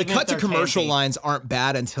off of. Yeah, the even if cut to they're commercial campy. lines aren't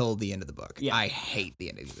bad until the end of the book. Yeah. I hate the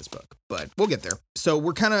ending of this book, but we'll get there. So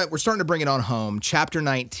we're starting to bring it on home. Chapter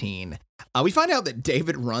 19. We find out that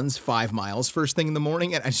David runs 5 miles first thing in the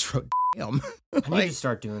morning, and I just wrote, damn. I need to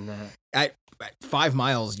start doing that. At 5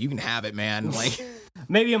 miles, you can have it, man. Like,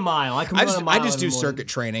 Maybe a mile. I can I run a mile just in do the morning. circuit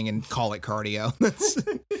training and call it cardio. That's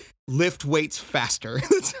lift weights faster.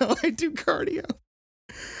 That's how I do cardio.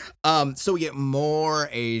 So we get more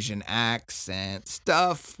Asian accent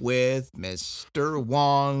stuff with Mr.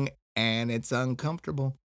 Wong, and it's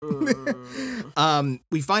uncomfortable.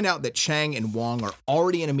 We find out that Chang and Wong are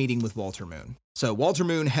already in a meeting with Walter Moon. So Walter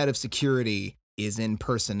Moon, head of security, is in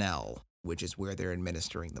personnel, which is where they're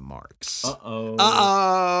administering the marks.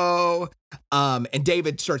 Uh-oh. And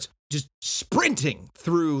David starts just sprinting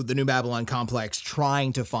through the New Babylon complex,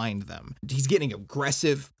 trying to find them. He's getting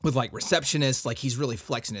aggressive with like receptionists, like he's really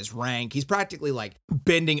flexing his rank. He's practically like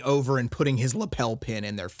bending over and putting his lapel pin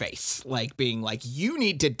in their face, like being like, you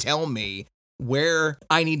need to tell me where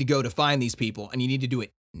I need to go to find these people, and you need to do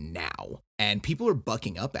it now. And people are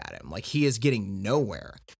bucking up at him. Like, he is getting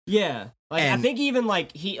nowhere. Yeah. Like, I And- think even,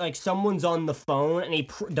 like, someone's on the phone and he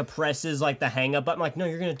depresses, like, the hang-up button. Like, no,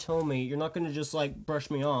 you're going to tell me. You're not going to just, like, brush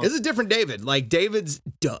me off. This is a different David. Like, David's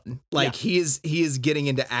done. Like, he is getting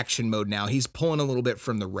into action mode now. He's pulling a little bit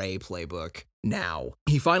from the Ray playbook now.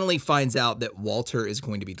 He finally finds out that Walter is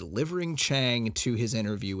going to be delivering Chang to his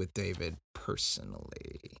interview with David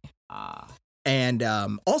personally. And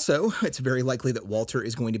also, it's very likely that Walter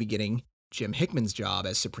is going to be getting Jim Hickman's job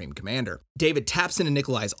as Supreme Commander. David taps into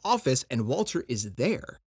Nikolai's office, and Walter is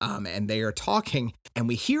there. And they are talking, and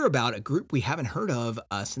we hear about a group we haven't heard of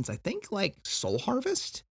since I think like Soul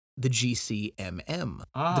Harvest, the GCMM,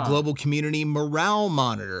 the Global Community Morale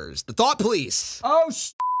Monitors, the Thought Police. Oh,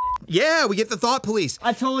 Yeah, we get the Thought Police.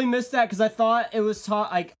 I totally missed that because I thought it was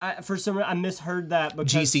like for some reason I misheard that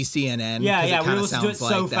because GCCNN. Yeah, 'cause yeah, it we kinda listened to it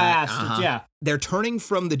sounds so like that. fast. Uh-huh. Yeah. They're turning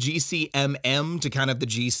from the GCMM to kind of the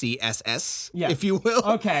GCSS, Yeah. if you will.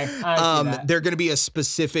 Okay, I see that. They're going to be a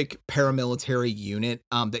specific paramilitary unit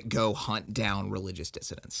that go hunt down religious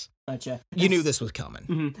dissidents. Gotcha. You knew this was coming.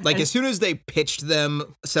 Mhm. Like, And- as soon as they pitched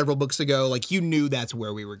them several books ago, like, you knew that's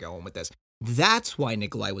where we were going with this. That's why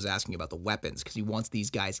Nikolai was asking about the weapons, because he wants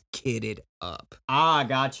these guys kitted up.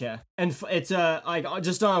 Gotcha. And it's like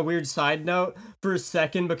just on a weird side note for a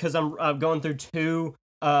second because I'm going through 2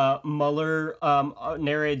 Muller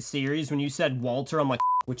narrated series. When you said Walter, I'm like,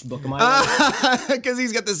 which book am I reading? Because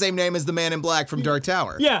he's got the same name as the Man in Black from Dark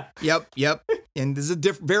Tower. Yeah. Yep. And this is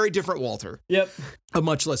a very different Walter. Yep. A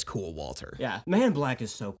much less cool Walter. Yeah. Man in Black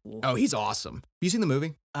is so cool. Oh, he's awesome. Have you seen the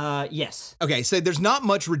movie? Yes. Okay, so there's not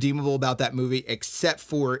much redeemable about that movie except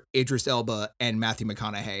for Idris Elba and Matthew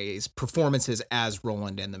McConaughey's performances as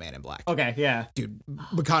Roland and the Man in Black. Okay. Yeah. Dude,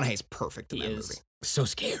 McConaughey's perfect in He that is. movie. So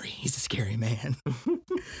scary. He's a scary man.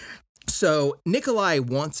 So Nikolai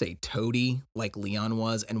wants a toady like Leon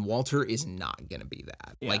was, and Walter is not gonna be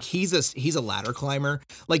that. Yeah. Like, he's a ladder climber.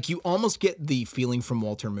 Like, you almost get the feeling from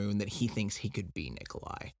Walter Moon that he thinks he could be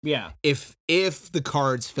Nikolai Yeah. if the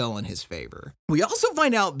cards fell in his favor. We also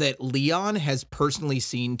find out that Leon has personally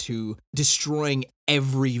seen to destroying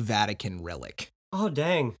every Vatican relic. Oh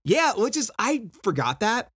dang. Yeah, which is, I forgot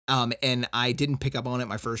that. And I didn't pick up on it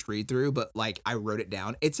my first read through, but like I wrote it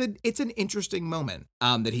down. It's an interesting moment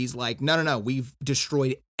that he's like, no, we've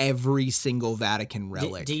destroyed every single Vatican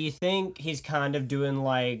relic. Do you think he's kind of doing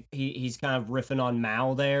like he's kind of riffing on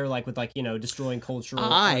Mao there, like with like, you know, destroying cultural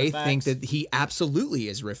I artifacts? think that he absolutely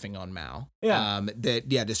is riffing on Mao. Yeah.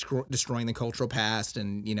 Destroying the cultural past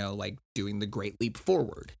and, you know, like doing the great leap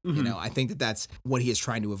forward. You Mhm. know, I think that that's what he is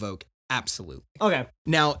trying to evoke. Absolutely. Okay.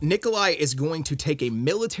 Now, Nikolai is going to take a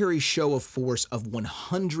military show of force of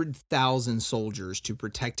 100,000 soldiers to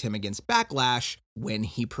protect him against backlash when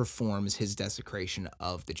he performs his desecration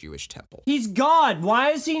of the Jewish temple. He's God.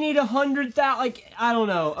 Why does he need 100,000? Like, I don't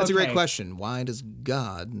know. That's a great Okay. question. Why does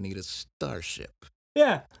God need a starship?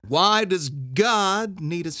 Yeah. Why does God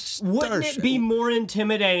need a starship? Wouldn't it be more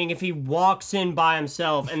intimidating if he walks in by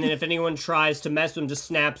himself and then if anyone tries to mess with him, just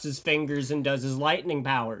snaps his fingers and does his lightning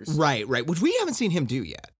powers? Right, which we haven't seen him do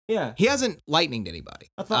yet. Yeah. He hasn't lightninged anybody.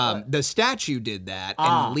 I thought The statue did that,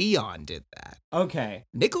 Ah. and Leon did that. Okay.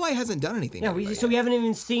 Nikolai hasn't done anything. Yeah, to anybody so we yet. haven't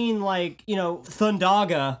even seen, like, you know,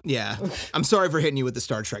 Thundaga. Yeah. I'm sorry for hitting you with the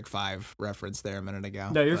Star Trek 5 reference there a minute ago.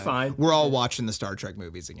 No, you're but fine. We're all watching the Star Trek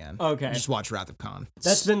movies again. Okay. Just watch Wrath of Khan.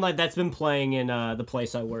 That's been playing in the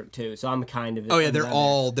place I work too, so I'm kind of. Oh yeah, I'm they're down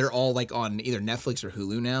all like on either Netflix or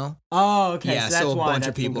Hulu now. there. Oh, okay. Yeah, so, that's so a why bunch of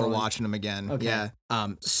that's been people are going. watching them again. Okay. Yeah.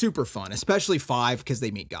 Super fun, especially 5 because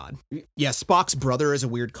they meet God. Yeah, Spock's brother is a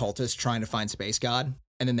weird cultist trying to find Space God,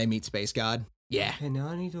 and then they meet Space God. Yeah. Okay, now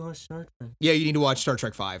I need to watch Star Trek. Yeah, you need to watch Star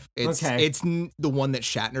Trek 5. It's Okay. it's the one that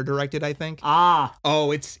Shatner directed, I think. Ah,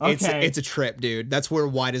 Oh, it's Okay. a trip, dude. That's where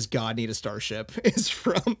Why Does God Need a Starship is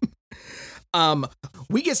from.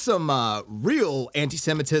 We get some real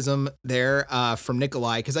anti-Semitism there from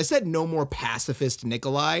Nikolai, because I said no more pacifist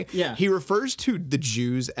Nikolai. Yeah. He refers to the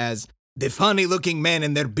Jews as the funny-looking men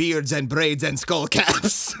in their beards and braids and skull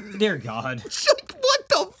caps. dear God. Like, what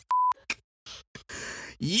the f***?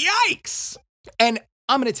 Yikes! And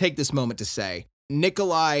I'm going to take this moment to say,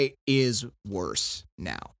 Nikolai is worse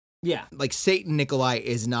now. Yeah. Like, Satan Nikolai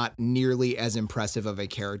is not nearly as impressive of a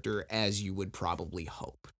character as you would probably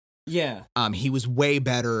hope. Yeah. He was way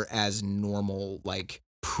better as normal, like,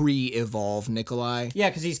 pre-evolved Nikolai. Yeah,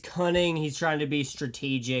 because he's cunning, he's trying to be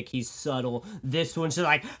strategic, he's subtle. This one's just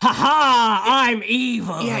like, ha, I'm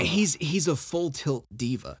evil. Yeah, he's a full tilt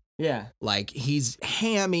diva. Yeah. Like, he's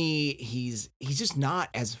hammy, he's just not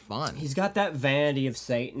as fun. He's got that vanity of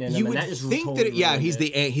Satan in him, You and would that just think totally that, yeah, ruined he's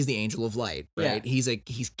it. the angel of light, right? He's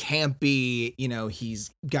campy, you know,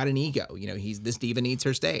 he's got an ego, you know, this diva needs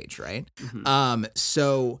her stage, right? Mhm.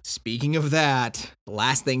 So speaking of that, the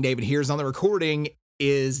last thing David hears on the recording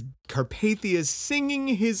is Carpathia singing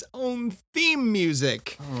his own theme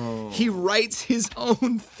music. Oh. He writes his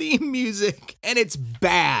own theme music, and it's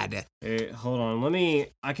bad. Hey, hold on,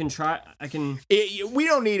 I can.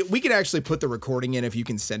 We can actually put the recording in if you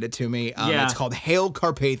can send it to me. Yeah. It's called Hail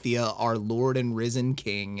Carpathia, Our Lord and Risen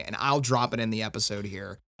King, and I'll drop it in the episode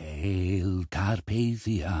here. Hail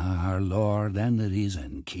Carpathia, our Lord and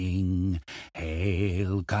risen King.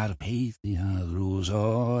 Hail Carpathia, rules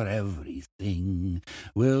o'er everything.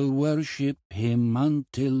 We'll worship him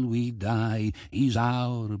until we die. He's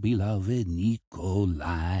our beloved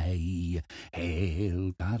Nikolai.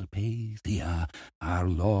 Hail Carpathia, our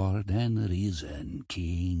Lord and risen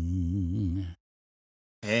King.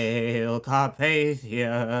 Hail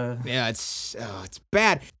Carpathia. Yeah, it's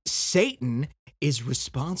bad. Satan is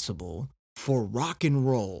responsible for rock and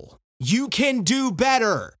roll. You can do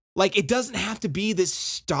better. Like, it doesn't have to be this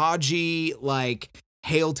stodgy, like,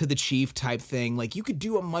 Hail to the Chief type thing. Like, you could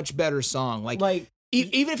do a much better song. Like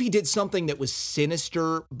even if he did something that was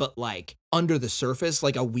sinister, but like under the surface,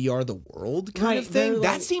 like a We Are the World kind of thing,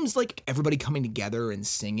 that seems like everybody coming together and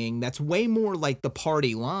singing. That's way more like the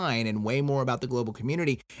party line and way more about the global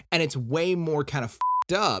community. And it's way more kind of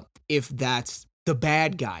f***ed up if that's the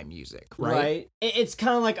bad guy music, right? It's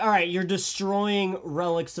kind of like, all right, you're destroying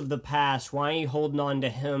relics of the past. Why are you holding on to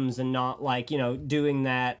hymns and not, like, you know, doing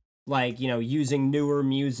that, like, you know, using newer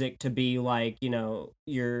music to be like, you know,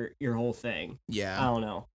 your whole thing? Yeah. I don't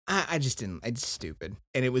know. I just didn't. It's stupid,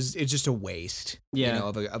 and it's just a waste. Yeah. You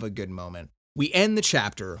know, of a good moment. We end the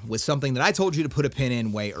chapter with something that I told you to put a pin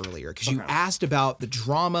in way earlier because you asked about the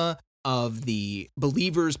drama of the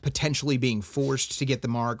believers potentially being forced to get the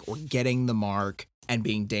mark or getting the mark and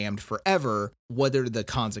being damned forever. What are the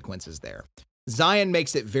consequences there? Zion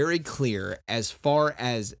makes it very clear as far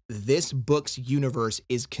as this book's universe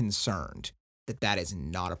is concerned that is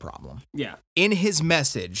not a problem. Yeah. In his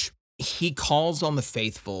message, he calls on the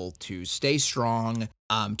faithful to stay strong,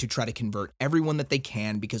 to try to convert everyone that they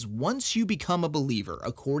can, because once you become a believer,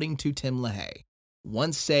 according to Tim LaHaye,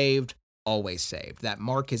 once saved, always saved. That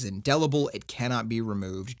mark is indelible. It cannot be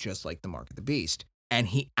removed, just like the mark of the beast. And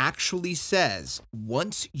he actually says,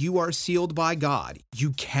 once you are sealed by God,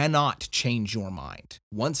 you cannot change your mind.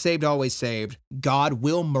 Once saved, always saved. God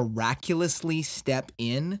will miraculously step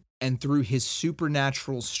in and through his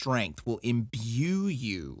supernatural strength will imbue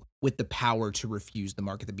you with the power to refuse the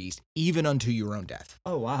mark of the beast, even unto your own death.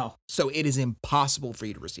 Oh, wow. So it is impossible for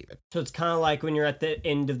you to receive it. So it's kind of like when you're at the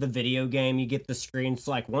end of the video game, you get the screen. It's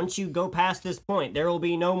like, once you go past this point, there will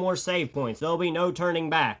be no more save points. There'll be no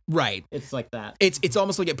turning back. Right. It's like that. It's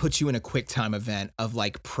almost like it puts you in a quick time event of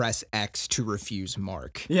like press X to refuse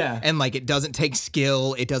mark. Yeah. And like it doesn't take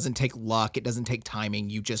skill, it doesn't take luck, it doesn't take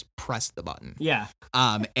timing. You just press the button. Yeah.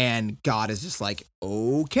 And God is just like,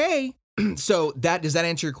 okay. So does that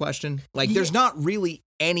answer your question? Like, there's not really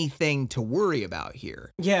anything to worry about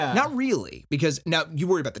here. Yeah. Not really, because now you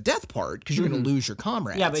worry about the death part because you're going to lose your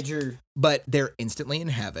comrades. Yeah, but they're instantly in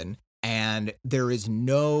heaven, and there is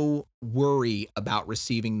no worry about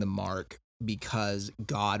receiving the mark because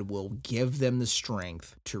God will give them the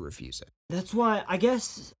strength to refuse it. That's why I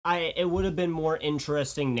guess it would have been more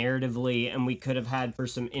interesting narratively, and we could have had for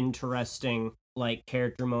some interesting like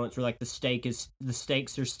character moments where like the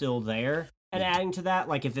stakes are still there. And adding to that,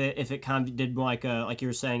 like if it kind of did like you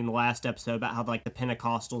were saying in the last episode about how like the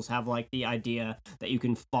Pentecostals have like the idea that you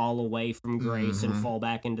can fall away from grace and fall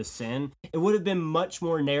back into sin, it would have been much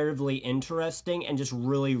more narratively interesting and just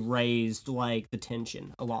really raised like the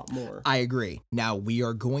tension a lot more. I agree. Now we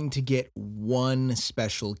are going to get one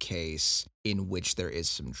special case in which there is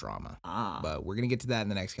some drama. But we're going to get to that in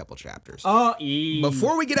the next couple chapters.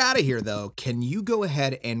 Before we get out of here, though, can you go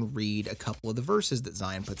ahead and read a couple of the verses that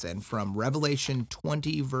Zion puts in from Revelation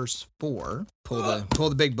 20, verse 4? Pull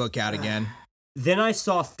the big book out again. Then I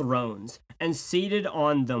saw thrones, and seated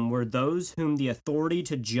on them were those whom the authority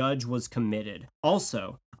to judge was committed.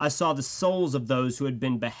 Also, I saw the souls of those who had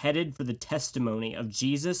been beheaded for the testimony of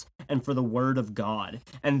Jesus and for the word of God,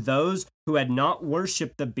 and those who had not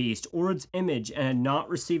worshipped the beast or its image and had not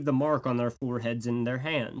received the mark on their foreheads and their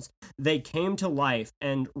hands. They came to life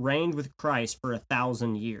and reigned with Christ for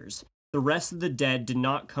 1,000 years. The rest of the dead did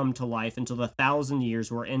not come to life until the 1,000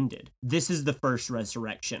 years were ended. This is the first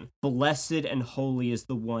resurrection. Blessed and holy is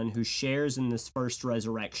the one who shares in this first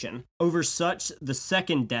resurrection. Over such, the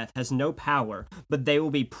second death has no power, but they will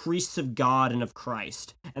be priests of God and of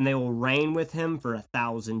Christ, and they will reign with him for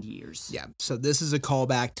 1,000 years. Yeah, so this is a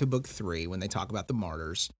callback to book 3 when they talk about the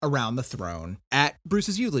martyrs around the throne at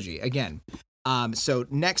Bruce's eulogy again. So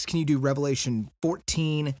next, can you do Revelation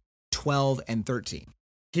 14, 12, and 13?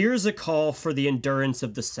 Here's a call for the endurance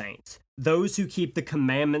of the saints, those who keep the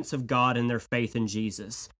commandments of God and their faith in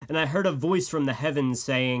Jesus. And I heard a voice from the heavens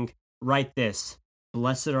saying, "Write this,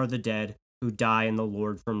 blessed are the dead who die in the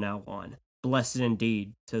Lord from now on. Blessed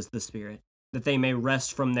indeed, says the Spirit, that they may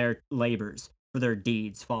rest from their labors, for their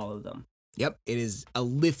deeds follow them." Yep, it is a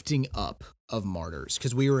lifting up of martyrs,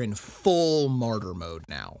 because we are in full martyr mode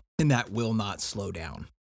now, and that will not slow down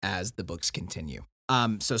as the books continue.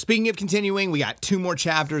 So speaking of continuing, we got 2 more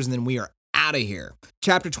chapters and then we are out of here.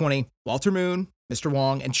 Chapter 20, Walter Moon, Mr.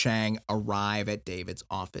 Wong, and Chang arrive at David's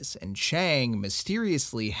office, and Chang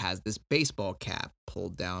mysteriously has this baseball cap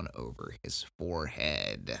pulled down over his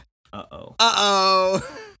forehead. Uh-oh.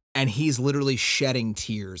 And he's literally shedding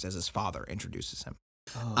tears as his father introduces him.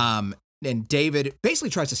 And David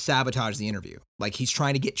basically tries to sabotage the interview. Like, he's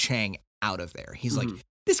trying to get Chang out of there. He's like,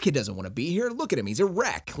 this kid doesn't want to be here. Look at him. He's a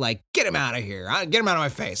wreck. Like, get him out of here. Get him out of my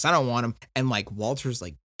face. I don't want him. And like, Walter's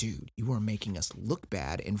like, dude, you are making us look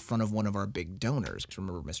bad in front of one of our big donors. Because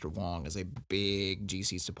remember, Mr. Wong is a big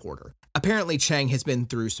GC supporter. Apparently, Chang has been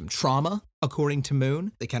through some trauma, according to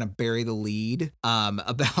Moon. They kind of bury the lead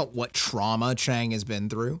about what trauma Chang has been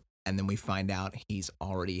through. And then we find out he's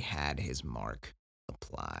already had his mark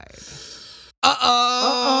applied.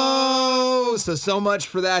 Uh-oh! So much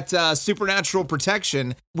for that supernatural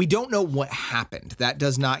protection. We don't know what happened. That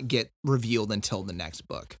does not get revealed until the next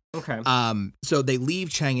book. Okay. So they leave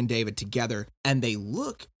Chang and David together, and they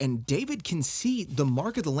look, and David can see the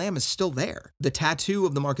mark of the lamb is still there. The tattoo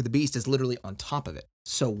of the mark of the beast is literally on top of it.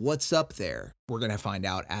 So what's up there? We're going to find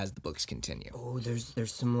out as the books continue. Oh, there's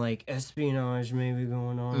some like espionage maybe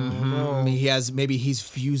going on. Maybe he's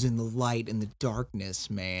fusing the light and the darkness,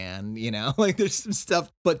 man. You know, like there's some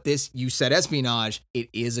stuff. But this, you said espionage, it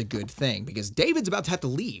is a good thing because David's about to have to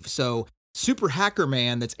leave. So Super Hacker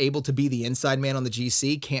Man that's able to be the inside man on the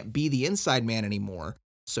GC can't be the inside man anymore.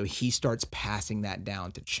 So he starts passing that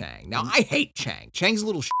down to Chang. Now, I hate Chang. Chang's a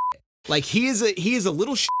little shit. Like, he is a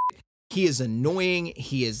little shit. He is annoying.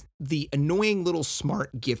 He is the annoying little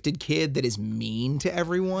smart gifted kid that is mean to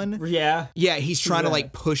everyone. Yeah. Yeah, he's trying to Yeah.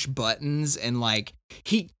 like push buttons and like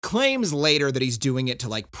he claims later that he's doing it to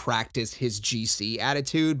like practice his GC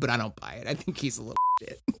attitude, but I don't buy it. I think he's a little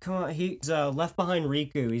shit. Come on, he's left behind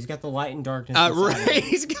Riku. He's got the light and darkness. inside him. Right,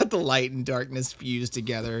 he's got the light and darkness fused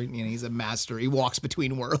together. You know, he's a master. He walks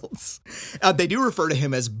between worlds. They do refer to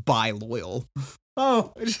him as bi-loyal.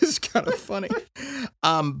 Oh, Which is kind of funny.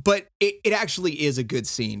 But it actually is a good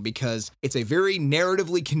scene because it's a very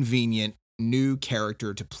narratively convenient new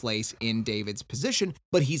character to place in David's position,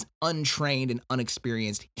 but he's untrained and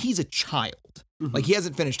unexperienced. He's a child. Like, he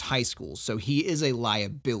hasn't finished high school, so he is a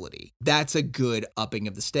liability. That's a good upping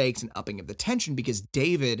of the stakes and upping of the tension because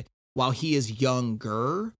David, while he is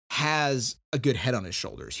younger, has a good head on his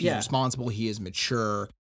shoulders. He's Yeah. responsible. He is mature.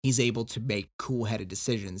 He's able to make cool-headed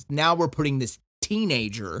decisions. Now we're putting this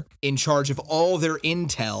teenager in charge of all their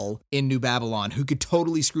intel in New Babylon who could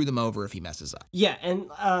totally screw them over if he messes up. yeah, and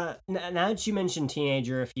now that you mentioned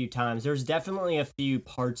teenager a few times, there's definitely a few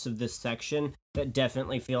parts of this section that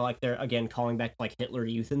definitely feel like they're again calling back to like Hitler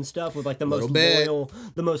Youth and stuff with like the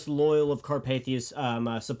most loyal of Carpathia's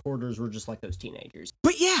supporters were just like those teenagers.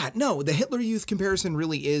 But yeah, no, the Hitler Youth comparison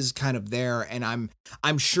really is kind of there, and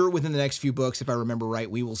I'm sure within the next few books, if I remember right,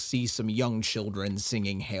 we will see some young children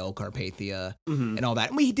singing Hail Carpathia and all that.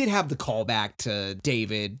 And we did have the callback to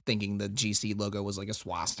David thinking the GC logo was like a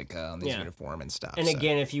swastika on his uniform and stuff. And so.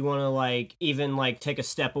 again, if you want to like even like take a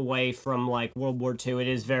step away from like World War II, it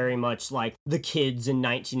is very much like the kids in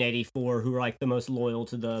 1984 who are like the most loyal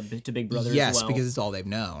to Big Brother Yes, as well. because it's all they've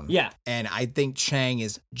known. Yeah. And I think Chang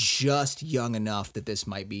is just young enough that this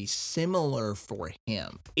might be similar for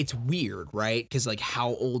him. It's weird, right? Because like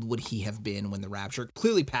how old would he have been when the rapture?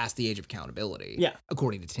 Clearly past the age of accountability. Yeah.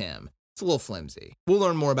 According to Tim. It's a little flimsy. We'll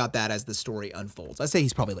learn more about that as the story unfolds. I'd say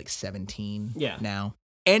he's probably like 17 now.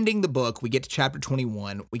 Ending the book, we get to chapter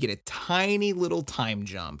 21. We get a tiny little time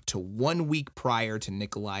jump to 1 week prior to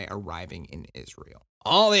Nikolai arriving in Israel.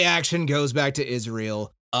 All the action goes back to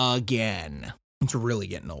Israel again. It's really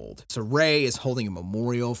getting old. So Ray is holding a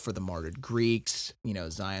memorial for the martyred Greeks. You know,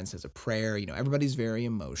 Zion says a prayer. You know, everybody's very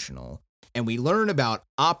emotional. And we learn about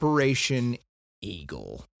Operation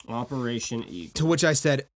Eagle. Operation Eagle. To which I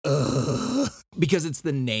said, ugh, because it's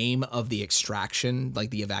the name of the extraction, like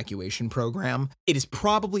the evacuation program. It is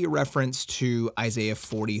probably a reference to Isaiah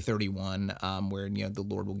 40:31, where, you know, the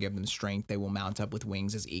Lord will give them strength. They will mount up with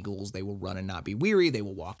wings as eagles. They will run and not be weary. They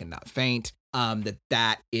will walk and not faint.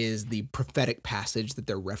 That is the prophetic passage that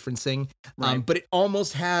they're referencing. Right. But it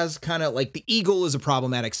almost has kind of like the eagle is a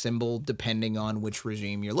problematic symbol depending on which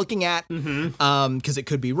regime you're looking at. Because it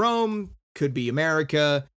could be Rome, could be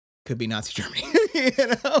America, could be Nazi Germany.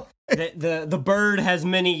 You know? The bird has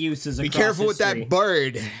many uses. Be careful with that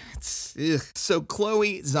bird. So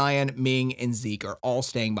Chloe, Zion, Ming, and Zeke are all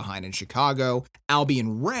staying behind in Chicago. Albie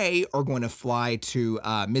and Ray are going to fly to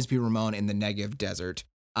Mizpeh Ramon in the Negev desert,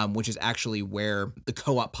 which is actually where the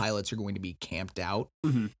co-op pilots are going to be camped out.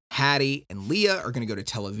 Hattie and Leah are going to go to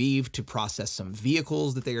Tel Aviv to process some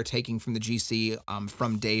vehicles that they are taking from the GC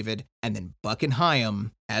from David. And then Buck and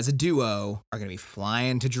Chaim, as a duo, are going to be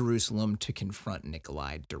flying to Jerusalem to confront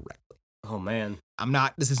Nikolai directly. Oh, man.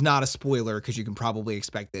 This is not a spoiler because you can probably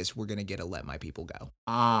expect this. We're going to get a Let My People Go.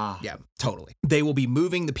 Yeah, totally. They will be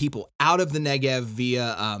moving the people out of the Negev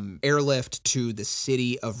via airlift to the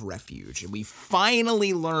city of refuge. And we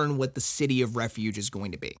finally learn what the city of refuge is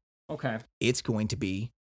going to be. Okay. It's going to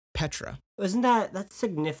be Petra. Isn't that's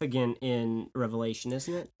significant in Revelation,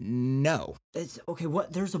 isn't it? No. It's okay.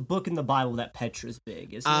 There's a book in the Bible that Petra's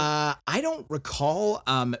big, isn't it? I don't recall.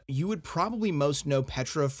 You would probably most know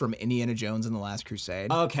Petra from Indiana Jones and the Last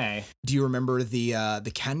Crusade. Okay. Do you remember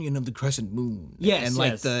the Canyon of the Crescent Moon? Yes. And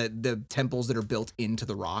like yes. the temples that are built into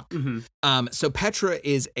the rock. Mm-hmm. So Petra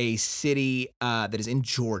is a city that is in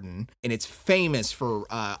Jordan, and it's famous for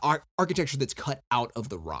architecture that's cut out of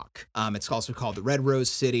the rock. It's also called the Red Rose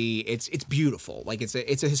City. It's beautiful. Like it's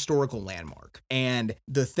a historical landmark. And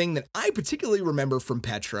the thing that I particularly remember from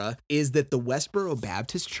Petra is that the Westboro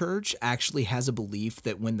Baptist Church actually has a belief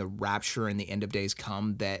that when the rapture and the end of days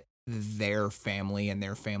come, that their family and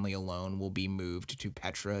their family alone will be moved to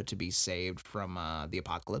Petra to be saved from the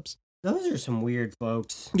apocalypse. Those are some weird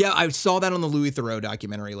folks. Yeah, I saw that on the Louis Theroux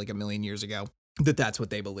documentary like a million years ago, that's what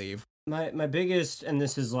they believe. My biggest, and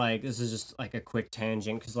this is just like a quick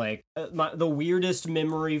tangent, because like the weirdest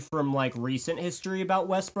memory from like recent history about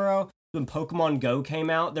Westboro, when Pokemon Go came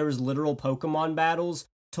out, there was literal Pokemon battles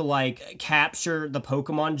to like capture the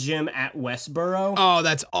Pokemon gym at Westboro. Oh,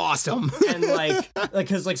 that's awesome. And like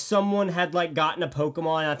because like someone had like gotten a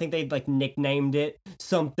Pokemon, and I think they like nicknamed it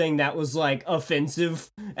something that was like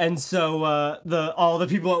offensive, and so all the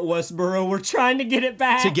people at Westboro were trying to get it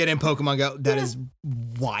back. To get in Pokemon Go, that is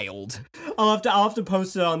wild. I'll have to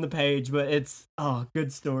post it on the page, but it's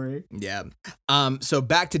good story. Yeah. So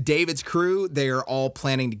back to David's crew, they are all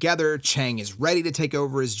planning together. Chang is ready to take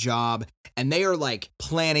over his job, and they are like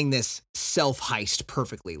planning this self-heist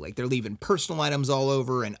perfectly. Like they're leaving personal items all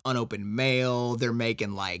over and unopened mail. They're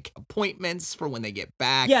making like appointments for when they get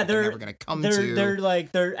back. Yeah, they're never gonna come to.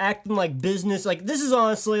 They're acting like business. Like this is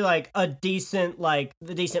honestly like the decent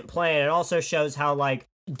plan. It also shows how like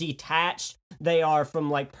detached they are from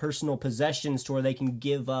like personal possessions to where they can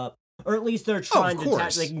give up, or at least they're trying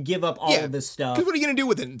they can give up all of this stuff. Because what are you gonna do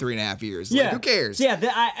with it in 3.5 years? Like, who cares? Yeah,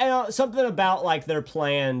 I something about like their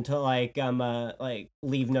plan to like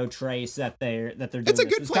leave no trace that they're doing. It's a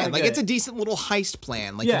good plan. Like good. it's a decent little heist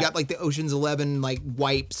plan. Like you got like the Ocean's 11 like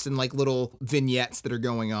wipes and like little vignettes that are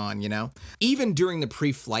going on, you know? Even during the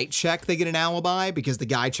pre-flight check, they get an alibi because the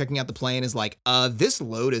guy checking out the plane is like, this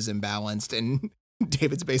load is imbalanced, and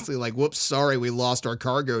David's basically like, whoops, sorry, we lost our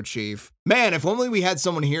cargo chief. Man, if only we had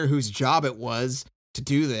someone here whose job it was to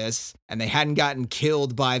do this and they hadn't gotten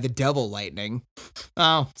killed by the devil lightning.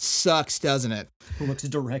 Oh, sucks, doesn't it? Looks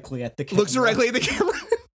directly at the camera.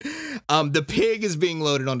 The pig is being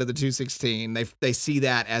loaded onto the 216. They see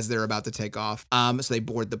that as they're about to take off. So they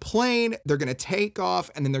board the plane. They're going to take off,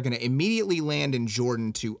 and then they're going to immediately land in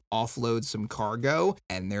Jordan to offload some cargo,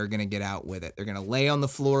 and they're going to get out with it. They're going to lay on the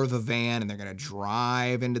floor of a van, and they're going to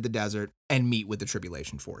drive into the desert and meet with the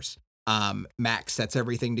Tribulation Force. Max sets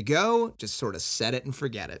everything to go, just sort of set it and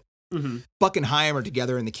forget it. Mm-hmm. Buck and Hyam are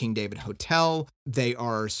together in the King David Hotel. They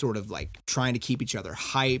are sort of like trying to keep each other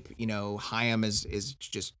hype. You know, Hyam is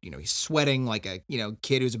just, you know, he's sweating like a, you know,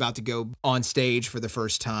 kid who's about to go on stage for the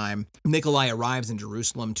first time. Nikolai arrives in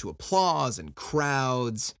Jerusalem to applause and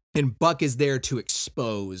crowds. And Buck is there to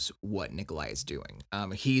expose what Nikolai is doing.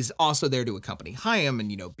 He's also there to accompany Hyam and,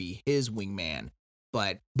 you know, be his wingman.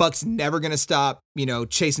 But Buck's never going to stop, you know,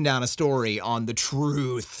 chasing down a story on the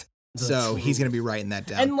truth. He's going to be writing that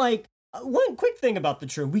down. And like, one quick thing about the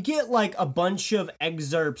truth, we get like a bunch of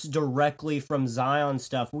excerpts directly from Zion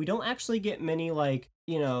stuff. We don't actually get many like,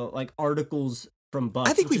 you know, like articles from Buck.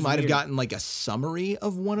 I think we might have gotten like a summary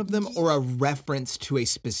of one of them or a reference to a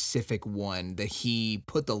specific one that he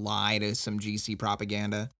put the lie to some GC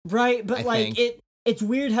propaganda. Right, but I like think. It's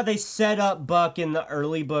weird how they set up Buck in the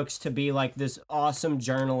early books to be like this awesome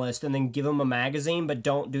journalist and then give him a magazine, but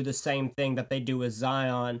don't do the same thing that they do with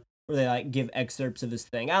Zion, where they like give excerpts of his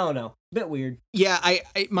thing. I don't know. Bit weird. Yeah,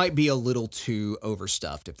 it might be a little too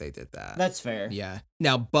overstuffed if they did that. That's fair. Yeah.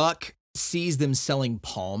 Now, Buck sees them selling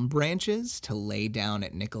palm branches to lay down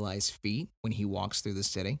at Nikolai's feet when he walks through the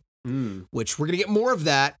city. Which we're going to get more of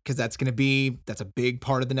that because that's a big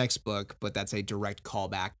part of the next book, but that's a direct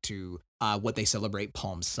callback to what they celebrate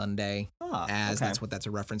Palm Sunday as. Okay. That's what that's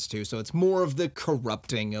a reference to. So it's more of the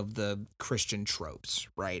corrupting of the Christian tropes,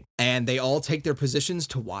 right? And they all take their positions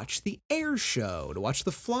to watch the air show, to watch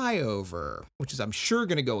the flyover, which is, I'm sure,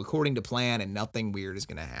 going to go according to plan and nothing weird is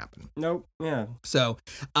going to happen. Nope. Yeah. So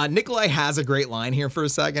Nikolai has a great line here for a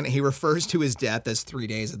second. He refers to his death as 3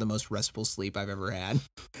 days of the most restful sleep I've ever had.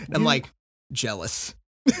 And I'm like, jealous.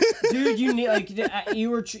 Dude, you need like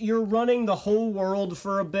you're running the whole world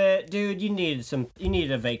for a bit, dude. You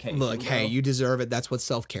needed a vacation. Look, bro. Hey, you deserve it. That's what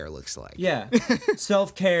self-care looks like. Yeah,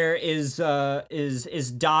 self-care is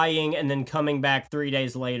dying and then coming back 3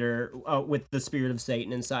 days later with the spirit of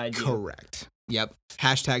Satan inside you. Correct. Yep.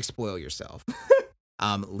 # spoil yourself.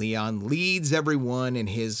 Leon leads everyone in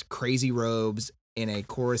his crazy robes in a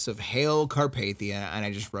chorus of Hail Carpathia, and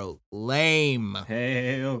I just wrote lame.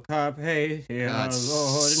 Hail Carpathia,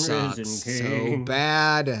 Lord and risen King. So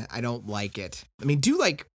bad. I don't like it. I mean, do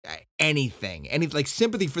like anything, like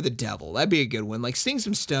Sympathy for the Devil. That'd be a good one. Like sing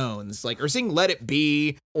some Stones, like, or sing Let It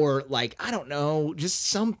Be, or like, I don't know, just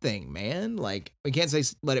something, man. Like, we can't say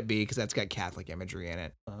Let It Be because that's got Catholic imagery in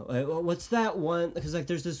it. What's that one? Because like,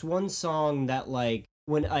 there's this one song that like,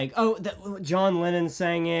 when like, John Lennon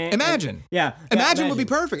sang it. Imagine. Yeah. Imagine would be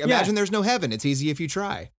perfect. Imagine there's no heaven. It's easy if you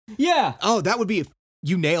try. Yeah. Oh, that would be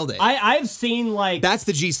You nailed it. I've seen like That's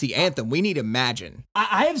the GC anthem. We need Imagine.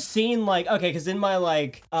 I have seen like okay, because in my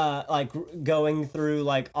like going through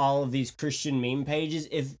like all of these Christian meme pages,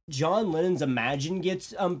 if John Lennon's Imagine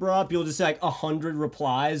gets brought up, you'll just see like 100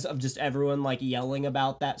 replies of just everyone like yelling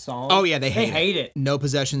about that song. Oh yeah, they hate it. No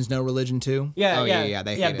Possessions, No Religion too. Yeah, oh yeah,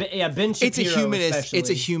 they hate it. Ben Shapiro. It's a humanist. Especially. It's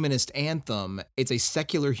a humanist anthem. It's a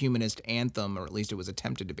secular humanist anthem, or at least it was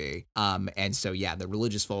attempted to be. And so yeah, the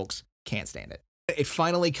religious folks can't stand it. It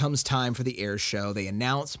finally comes time for the air show. They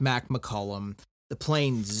announce Mac McCullum. The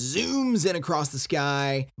plane zooms in across the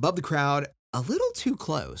sky above the crowd, a little too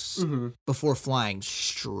close, before flying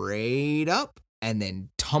straight up and then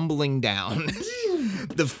tumbling down.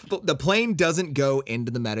 The plane doesn't go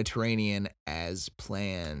into the Mediterranean as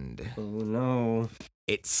planned. Oh no.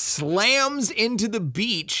 It slams into the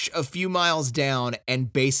beach a few miles down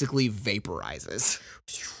and basically vaporizes.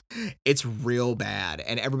 It's real bad.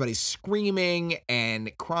 And everybody's screaming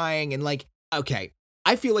and crying. And like, okay,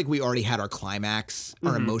 I feel like we already had our climax,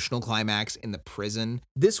 our emotional climax in the prison.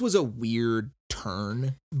 This was a weird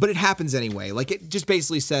turn, but it happens anyway. Like, it just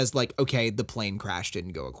basically says like, okay, the plane crash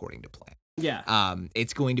didn't go according to plan. Yeah.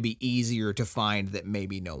 It's going to be easier to find that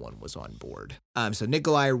maybe no one was on board. So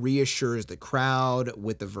Nikolai reassures the crowd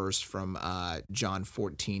with the verse from John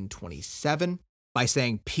 14:27 by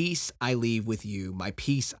saying, "Peace I leave with you, my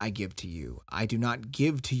peace I give to you. I do not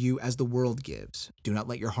give to you as the world gives. Do not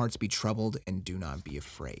let your hearts be troubled and do not be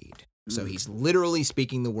afraid." So he's literally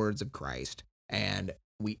speaking the words of Christ. And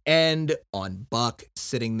we end on Buck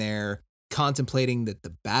sitting there contemplating that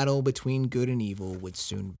the battle between good and evil would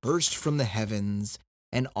soon burst from the heavens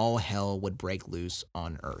and all hell would break loose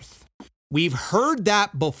on earth. We've heard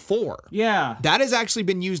that before. Yeah. That has actually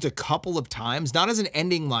been used a couple of times, not as an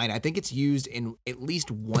ending line. I think it's used in at least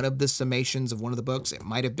one of the summations of one of the books. It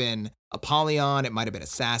might have been Apollyon. It might have been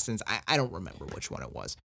Assassins. I don't remember which one it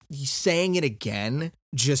was. Saying it again,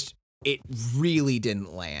 it really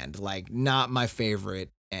didn't land. Like, not my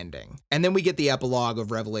favorite ending. And then we get the epilogue of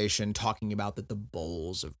Revelation talking about that the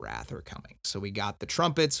bowls of wrath are coming. So we got the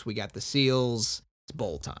trumpets, we got the seals. It's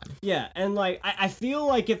bowl time. Yeah, and like I feel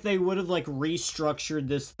like if they would have like restructured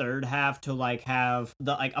this third half to like have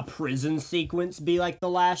the like a prison sequence be like the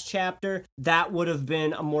last chapter, that would have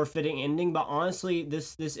been a more fitting ending. But honestly,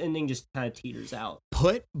 this ending just kind of teeters out.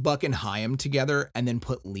 Put Buck and Hyam together and then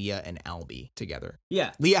put Leah and Albie together.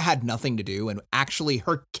 Yeah. Leah had nothing to do, and actually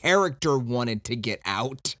her character wanted to get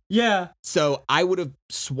out. Yeah. So I would have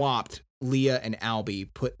swapped Leah and Albie,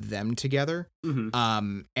 put them together,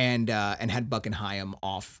 and had Buck and Hyam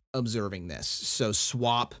off observing this. So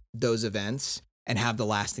swap those events and have the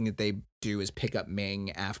last thing that they do is pick up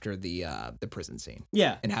Ming after the prison scene.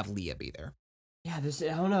 Yeah. And have Leah be there. Yeah, I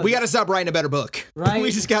don't know. We got to stop writing a better book. Right.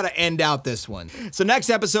 We just got to end out this one. So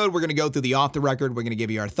next episode, we're going to go through the off the record. We're going to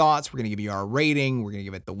give you our thoughts. We're going to give you our rating. We're going to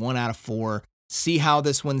give it the 1 out of 4. See how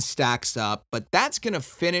this one stacks up. But that's going to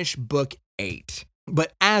finish book 8.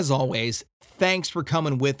 But as always, thanks for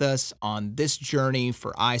coming with us on this journey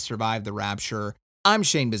for I Survived the Rapture. I'm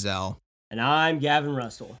Shane Bazell. And I'm Gavin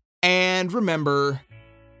Russell. And remember,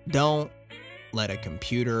 don't let a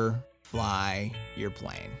computer fly your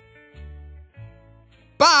plane.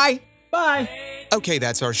 Bye! Bye! Okay,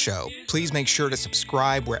 that's our show. Please make sure to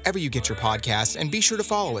subscribe wherever you get your podcasts and be sure to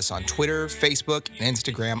follow us on Twitter, Facebook, and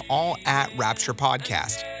Instagram, all at Rapture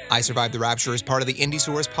Podcast. I Survived the Rapture is part of the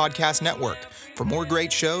Indiesaurus Podcast Network. For more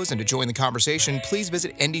great shows and to join the conversation, please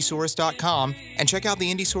visit Indiesaurus.com and check out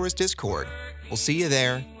the Indiesaurus Discord. We'll see you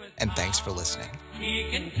there, and thanks for listening. He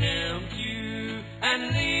can tempt you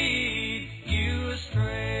and lead